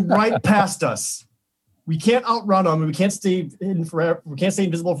running right past us. We can't outrun him. We can't stay hidden forever. We can't stay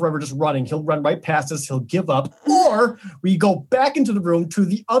invisible forever just running. He'll run right past us. He'll give up. Or we go back into the room to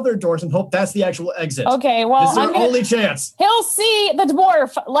the other doors and hope that's the actual exit. Okay, well, this is our only chance. He'll see the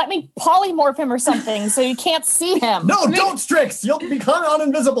dwarf. Let me polymorph him or something so you can't see him. No, don't, Strix. You'll become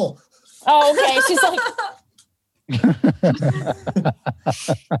uninvisible. Oh, okay. She's like...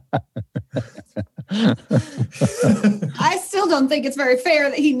 I still don't think it's very fair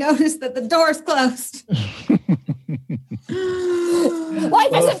that he noticed that the door's closed. Life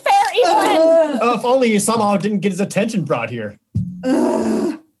isn't fair, Ethan. If only he somehow didn't get his attention brought here.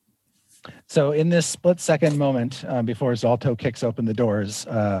 So in this split-second moment before Zalto kicks open the doors,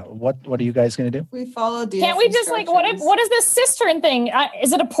 what are you guys going to do? We follow DS Can't we just what is this cistern thing?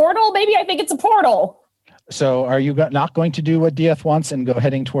 Is it a portal? Maybe I think it's a portal. So are you not going to do what Dieth wants and go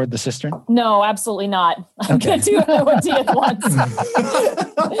heading toward the cistern? No, absolutely not. I'm going to do what Dieth wants.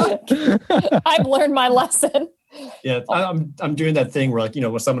 I've learned my lesson. Yeah, I'm doing that thing where, like,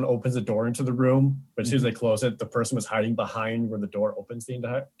 when someone opens a door into the room, but as soon as they close it, the person was hiding behind where the door opens the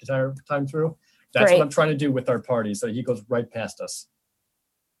entire time through. That's Great. what I'm trying to do with our party, so he goes right past us.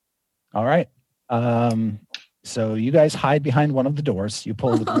 All right. So you guys hide behind one of the doors. You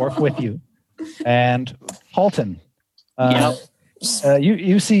pull the dwarf with you. And Halton,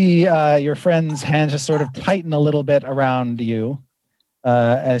 you see your friend's hands just sort of tighten a little bit around you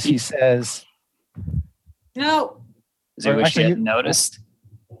as he says, "No." Is there what you hadn't noticed?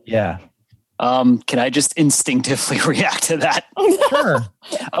 Yeah. Can I just instinctively react to that? Sure.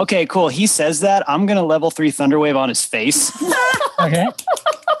 Okay, cool. He says that. I'm going to level 3 Thunderwave on his face. Okay.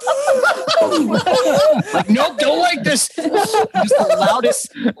 Like, nope, don't like this. Just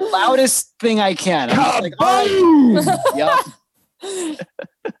the loudest thing I can. I'm just like, oh. Yep.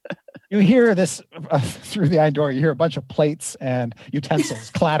 You hear this through the iron door. You hear a bunch of plates and utensils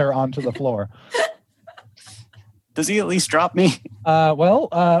clatter onto the floor. Does he at least drop me?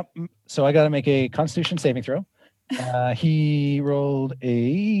 So I got to make a Constitution saving throw. He rolled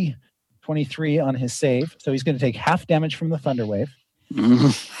a 23 on his save, so he's going to take half damage from the thunder wave.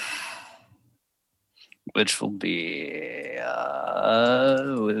 Which will be let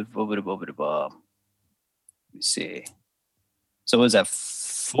me see. So was that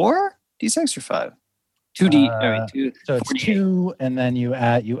 4 d6 or 5? 2D. All right, two. So it's 48. 2, and then you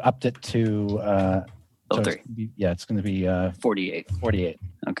upped it to Oh, so 3. it's going to be 48. 48.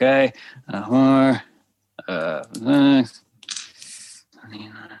 Okay.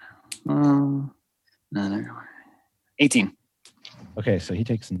 18. Okay, so he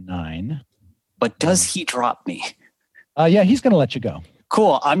takes 9. But does he drop me? Yeah, he's going to let you go.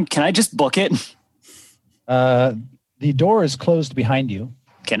 Cool. Can I just book it? The door is closed behind you.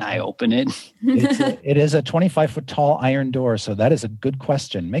 Can I open it? It is a 25-foot tall iron door, so that is a good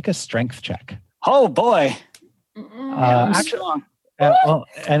question. Make a strength check. Oh boy. I'm Actually, strong.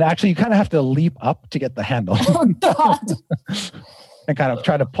 and actually, you kind of have to leap up to get the handle Oh God. and kind of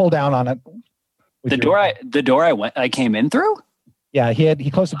try to pull down on it. with The door I came in through? Yeah,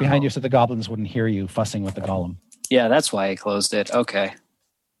 he closed it behind you so the goblins wouldn't hear you fussing with the golem. Yeah, that's why I closed it. Okay.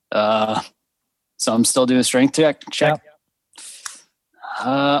 So I'm still doing a strength check. Yep.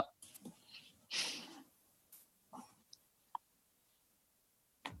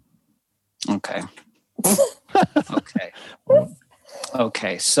 Okay.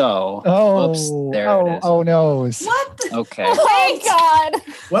 Okay. So. Oh, Oops, there it is. Oh no! What? Okay. Oh God.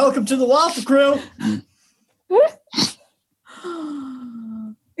 Welcome to the Waffle Crew.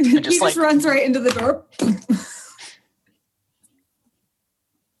 He just just runs right into the door.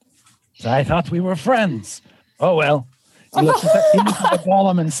 I thought we were friends. Oh well. He looks at the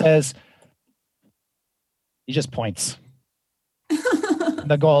golem and says, he just points.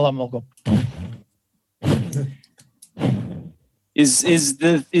 The golem will go.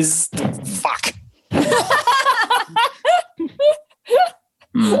 Fuck.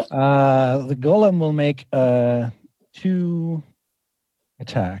 The golem will make 2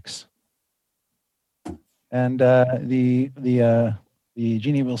 attacks, and the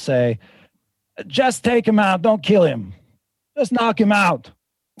genie will say, "Just take him out. Don't kill him. Just knock him out."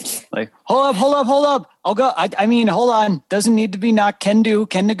 Like, hold up. I'll go. I mean, hold on. Doesn't need to be knocked. Can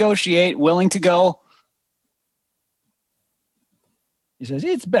negotiate. Willing to go. He says,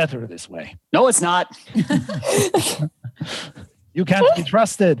 "It's better this way. No, it's not. You can't be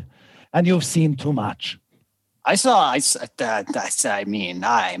trusted, and you've seen too much." I mean.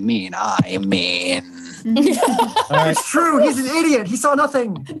 All right. It's true. He's an idiot. He saw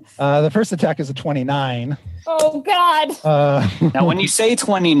nothing. The first attack is a 29 Oh God. Now, when you say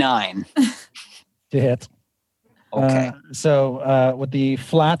 29, to hit. okay. So with the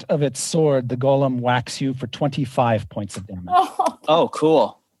flat of its sword, the golem whacks you for 25 points of damage. Oh. Oh,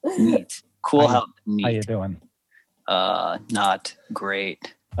 cool. Neat. Cool. How Neat. How you doing? Not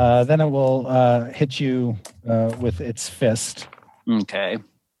great. Then it will hit you with its fist. Okay.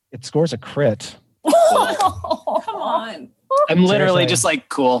 It scores a crit. Come on. I'm literally Seriously. just like,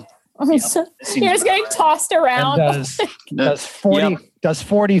 cool. You're just getting tossed And around. does 40 Yep. does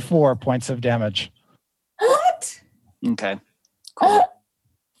 44 points of damage. What? Okay. Cool.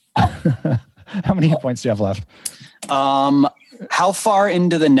 How many hit points do you have left? How far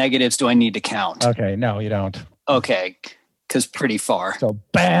into the negatives do I need to count? Okay, no, you don't. Okay. Because pretty far. So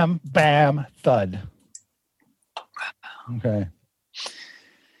bam, bam, thud. Okay.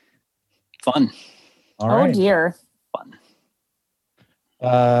 Fun. All Oh right. dear. Fun.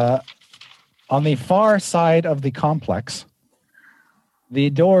 On the far side of the complex, the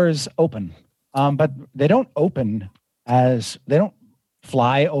doors open, but they don't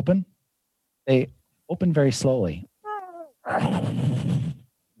fly open. They open very slowly.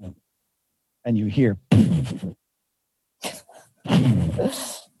 And you hear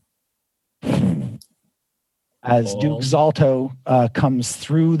as Duke Zalto comes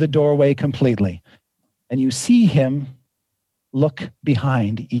through the doorway completely. And you see him look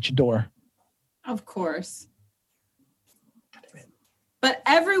behind each door. Of course. But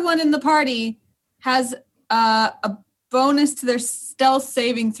everyone in the party has a bonus to their stealth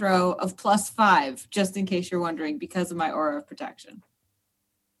saving throw of +5, just in case you're wondering, because of my aura of protection.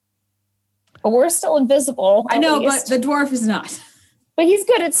 But we're still invisible. I at know, least. but the dwarf is not. But he's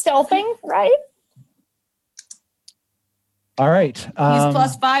good at stealthing, right? All right. He's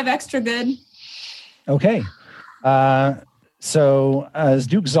 +5 extra good. Okay. So as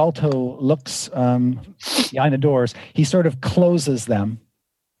Duke Zalto looks behind the doors, he sort of closes them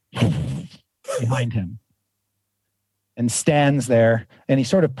behind him and stands there, and he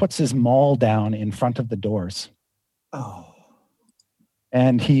sort of puts his maul down in front of the doors. Oh.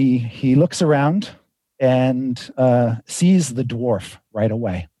 And he looks around and sees the dwarf right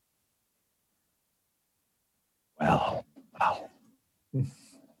away. Well.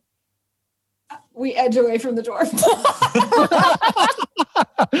 We edge away from the dwarf.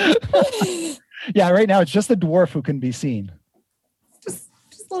 Yeah, right now it's just the dwarf who can be seen. just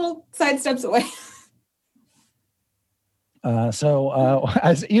little side steps away. So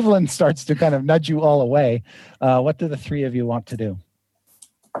as Evelyn starts to kind of nudge you all away, what do the three of you want to do?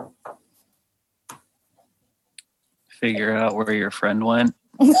 Figure out where your friend went.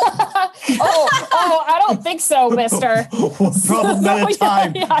 I don't think so, mister. Problem at a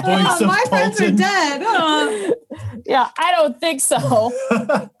time. My friends are dead. Yeah, I don't think so.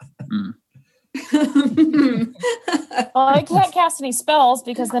 Well, I can't cast any spells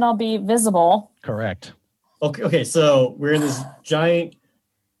because then I'll be visible. Correct. Okay, so we're in this giant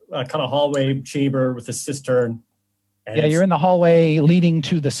kind of hallway chamber with a cistern. Yeah, you're in the hallway leading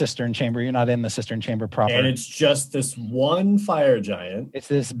to the cistern chamber. You're not in the cistern chamber proper. And it's just this one fire giant. It's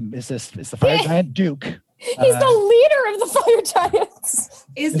the fire giant Duke. He's the leader of the fire giants.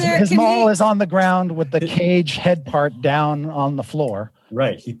 His maul is on the ground with the cage head part down on the floor.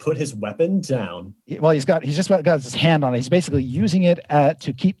 Right. He put his weapon down. Well, he's just got his hand on it. He's basically using it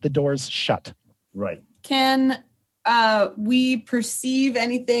to keep the doors shut. Right. Can we perceive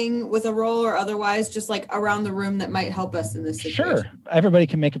anything with a roll or otherwise, just like around the room that might help us in this situation? Sure. Everybody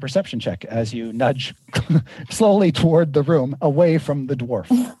can make a perception check as you nudge slowly toward the room away from the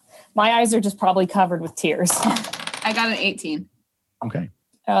dwarf. My eyes are just probably covered with tears. I got an 18. Okay.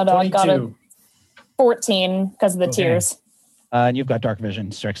 I got a 14 because of the tears. And you've got dark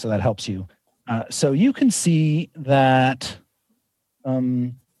vision, Strix, so that helps you. So you can see that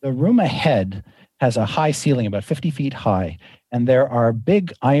the room ahead has a high ceiling, about 50 feet high, and there are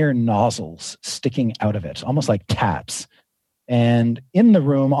big iron nozzles sticking out of it, almost like taps. And in the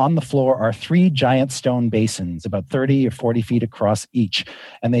room, on the floor, are 3 giant stone basins, about 30 or 40 feet across each.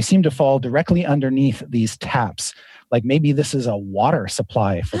 And they seem to fall directly underneath these taps, like maybe this is a water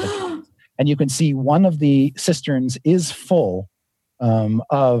supply for the And you can see one of the cisterns is full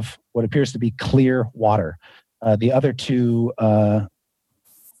of what appears to be clear water. The other 2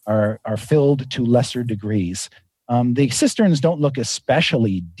 are filled to lesser degrees. The cisterns don't look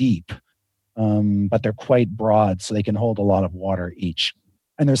especially deep, but they're quite broad, so they can hold a lot of water each.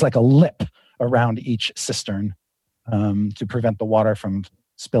 And there's like a lip around each cistern to prevent the water from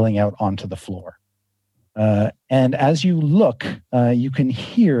spilling out onto the floor. And as you look, you can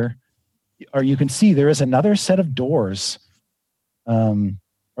hear, or you can see there is another set of doors,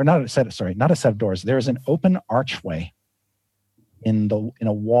 or not a set of doors. There is an open archway in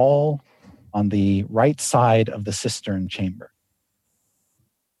a wall on the right side of the cistern chamber.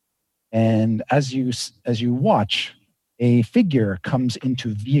 And as you watch, a figure comes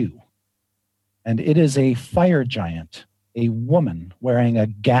into view, and it is a fire giant, a woman wearing a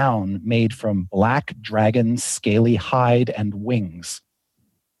gown made from black dragon scaly hide and wings.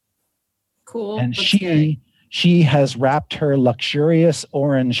 Cool. And she has wrapped her luxurious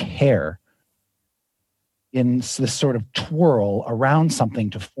orange hair in this sort of twirl around something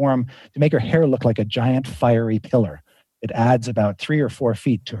to make her hair look like a giant fiery pillar. It adds about 3 or 4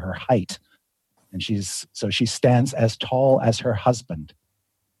 feet to her height. And she stands as tall as her husband.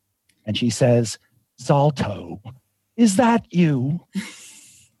 And she says, "Zalto, is that you?"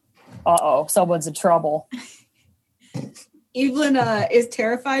 Uh-oh, someone's in trouble. Evelyn is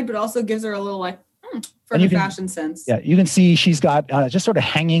terrified, but also gives her a little for her fashion sense. Yeah, you can see she's got just sort of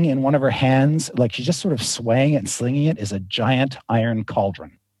hanging in one of her hands, like she's just sort of swaying it and slinging it, is a giant iron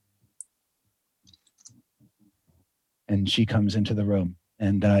cauldron. And she comes into the room,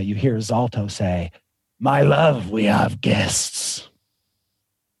 and you hear Zalto say, "My love, we have guests."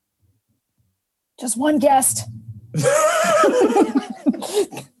 Just one guest.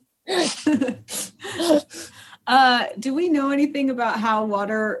 Do we know anything about how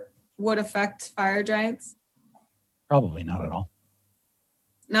water would affect fire giants? Probably not at all.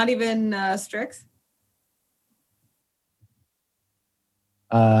 Not even Strix?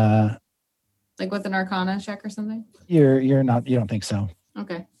 Like with an Arcana check or something? You don't think so.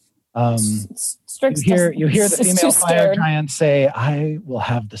 Okay. Strix you hear the is female too fire scared. giant say, "I will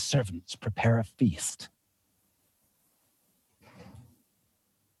have the servants prepare a feast."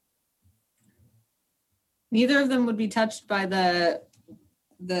 Neither of them would be touched by the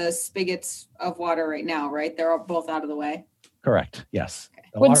spigots of water right now, right? They're both out of the way. Correct. Yes.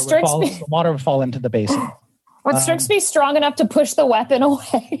 The Would water would fall into the basin. Would Strix be strong enough to push the weapon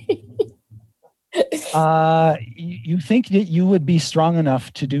away? You think that you would be strong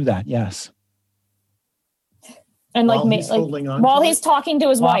enough to do that? Yes. And While he's holding on while to he's talking to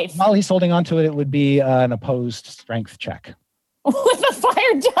his wife While he's holding on to it, it would be an opposed strength check. with a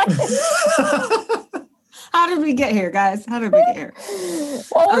fire giant. How did we get here, guys? How did we get here?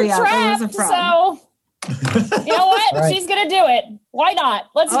 Well, we're there was a trapped, frog. so you know what? Right. She's gonna do it. Why not?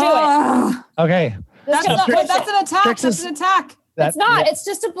 Let's do it. Okay. That's an attack. Strix That's an attack. It's not. It's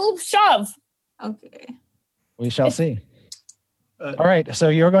just a little shove. Okay. We shall see. All right, so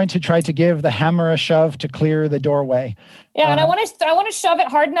you're going to try to give the hammer a shove to clear the doorway. Yeah, and I want to shove it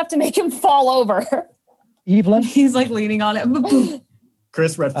hard enough to make him fall over. Evelyn? He's like leaning on it.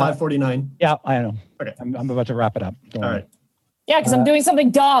 Chris, we're at 5:49. Yeah, I know. Okay. I'm about to wrap it up. Don't All worry. right. Yeah, because I'm doing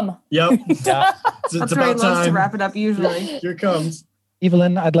something dumb. Yep. Yeah. It's That's where he about loves to time. wrap it up usually. Here it comes.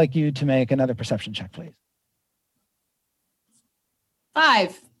 Evelyn, I'd like you to make another perception check, please.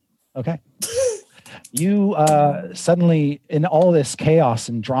 5. Okay. You suddenly, in all this chaos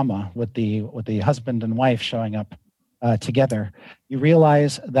and drama with the husband and wife showing up together, you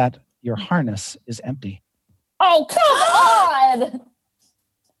realize that your harness is empty. Oh, come on!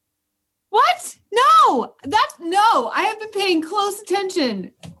 What? No, no. I have been paying close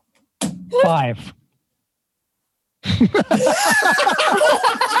attention. 5. He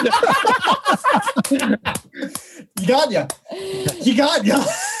got ya. He got ya.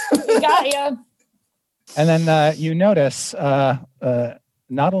 Got you. And then you notice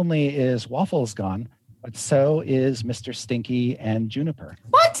not only is Waffles gone, but so is Mr. Stinky and Juniper.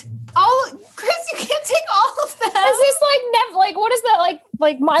 What? Chris, you can't take all of that. Is this like what is that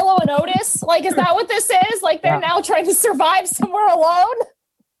like Milo and Otis? Like, is that what this is? Like they're now trying to survive somewhere alone?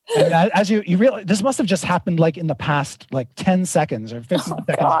 And as you realize, this must have just happened like in the past 10 seconds or 15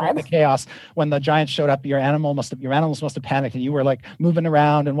 seconds during the chaos when the giants showed up. Your animals must have panicked and you were like moving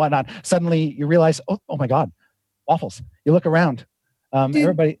around and whatnot. Suddenly you realize, oh my God, Waffles. You look around.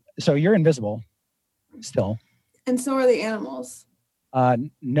 Everybody, so you're invisible still. And so are the animals.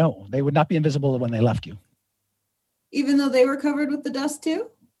 No, they would not be invisible when they left you. Even though they were covered with the dust too?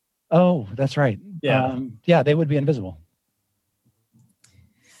 Oh, that's right. Yeah. Yeah, they would be invisible.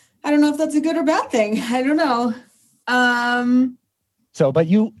 I don't know if that's a good or bad thing. I don't know. So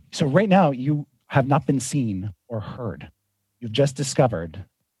right now you have not been seen or heard. You've just discovered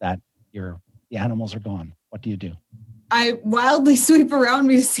that the animals are gone. What do you do? I wildly sweep around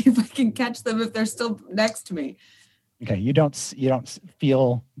me to see if I can catch them if they're still next to me. Okay, you don't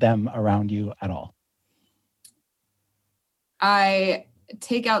feel them around you at all. I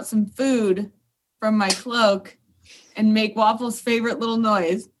take out some food from my cloak and make Waffle's favorite little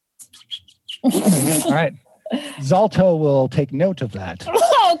noise. All right. Zalto will take note of that.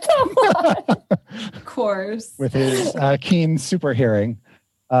 Oh, come on. Of course. With his keen super hearing.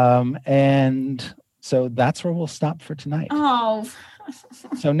 And so that's where we'll stop for tonight. Oh.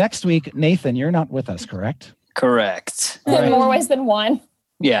 So next week, Nathan, you're not with us, correct? Correct. In more ways than one.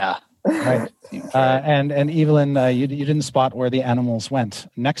 Yeah. Right. And Evelyn, you didn't spot where the animals went.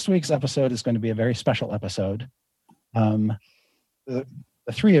 Next week's episode is going to be a very special episode. The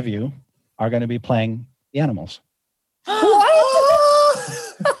three of you are going to be playing the animals. What?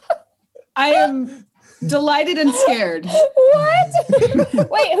 I am delighted and scared. What?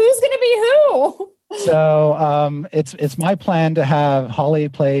 Wait, who's going to be who? So it's my plan to have Holly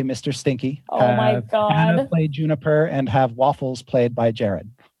play Mr. Stinky. Oh my God. Hannah play Juniper and have Waffles played by Jared.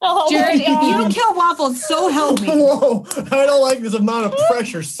 Oh Jared, if you don't kill Waffles, so help me. Whoa, I don't like this amount of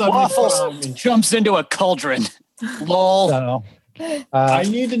pressure suddenly put on me. Jumps into a cauldron. Lol. So I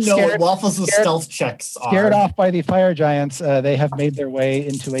need to know what Waffles' stealth checks are. Scared off by the fire giants, they have made their way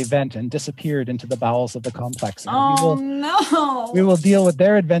into a vent and disappeared into the bowels of the complex. And we will deal with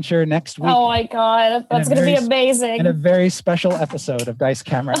their adventure next week. Oh my God, that's going to be amazing. In a very special episode of Dice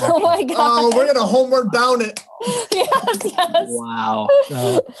Camera Action. Oh my God. Oh, we're going to homeward bound it. Yes. Wow.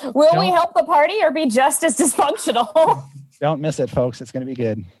 So, will we help the party or be just as dysfunctional? Don't miss it, folks. It's going to be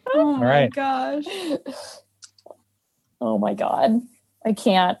good. Oh All right. my gosh. Oh my God. I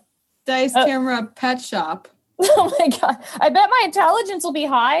can't. Dice Camera Pet Shop. Oh my God. I bet my intelligence will be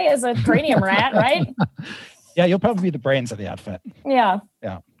high as a cranium rat, right? Yeah, you'll probably be the brains of the outfit. Yeah.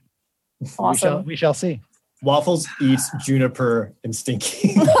 Yeah. Awesome. We shall see. Waffles eats Juniper and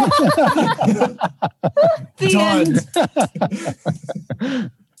Stinky. The Done.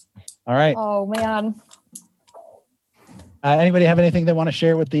 All right. Oh man. Anybody have anything they want to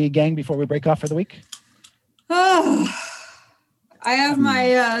share with the gang before we break off for the week? I have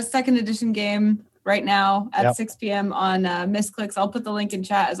my second edition game right now at 6 p.m. on Misclicks. I'll put the link in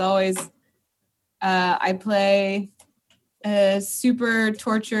chat as always. I play a super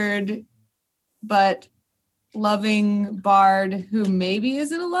tortured but loving bard who maybe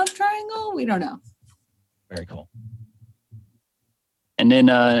is in a love triangle. We don't know. Very cool. And in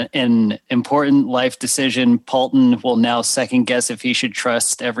an important life decision, Paulton will now second guess if he should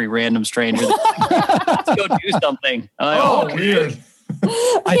trust every random stranger to go do something. Weird.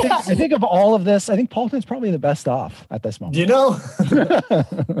 I think of all of this, I think Paulton's probably the best off at this moment. You know?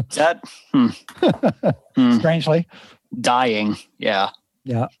 That Strangely. dying. Yeah.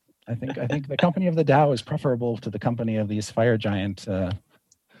 Yeah. I think the company of the Dow is preferable to the company of these fire giant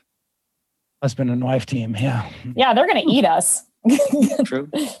husband and wife team. Yeah. Yeah, they're gonna eat us. True.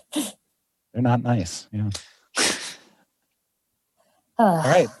 They're not nice. Yeah. All All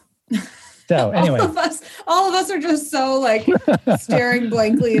right. So anyway, all of us are just so like staring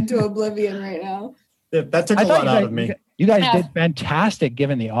blankly into oblivion right now. Yeah, that took a lot out of me. You guys did fantastic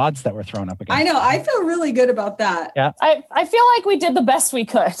given the odds that were thrown up against. I know. I feel really good about that. Yeah. I feel like we did the best we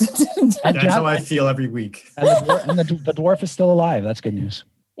could. That's how I feel every week. And the dwarf is still alive. That's good news.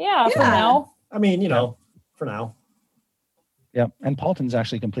 Yeah, for now. I mean, for now. Yeah. And Paulton's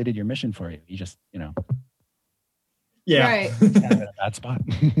actually completed your mission for you. You just, Yeah. Right. kind of in a bad spot.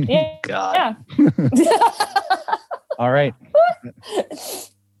 Yeah. God. Yeah. All right.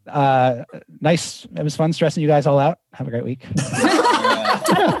 Nice. It was fun stressing you guys all out. Have a great week.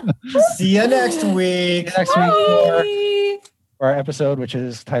 See you next week. Next week for our episode, which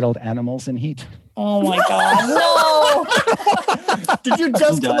is titled Animals in Heat. Oh my God. No. Did you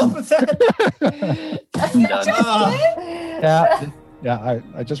just come up with that? I'm done. Yeah.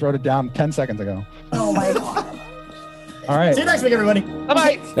 I just wrote it down 10 seconds ago. Oh my God. All right. See you next week, everybody.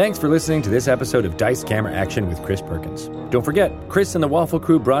 Bye-bye. Thanks for listening to this episode of Dice Camera Action with Chris Perkins. Don't forget, Chris and the Waffle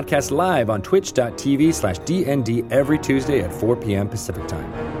Crew broadcast live on twitch.tv/DND every Tuesday at 4 p.m. Pacific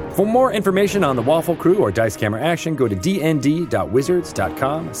Time. For more information on the Waffle Crew or Dice Camera Action, go to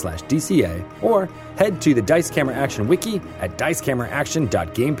dnd.wizards.com/DCA or head to the Dice Camera Action wiki at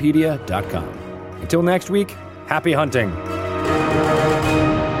dicecameraaction.gamepedia.com. Until next week, happy hunting!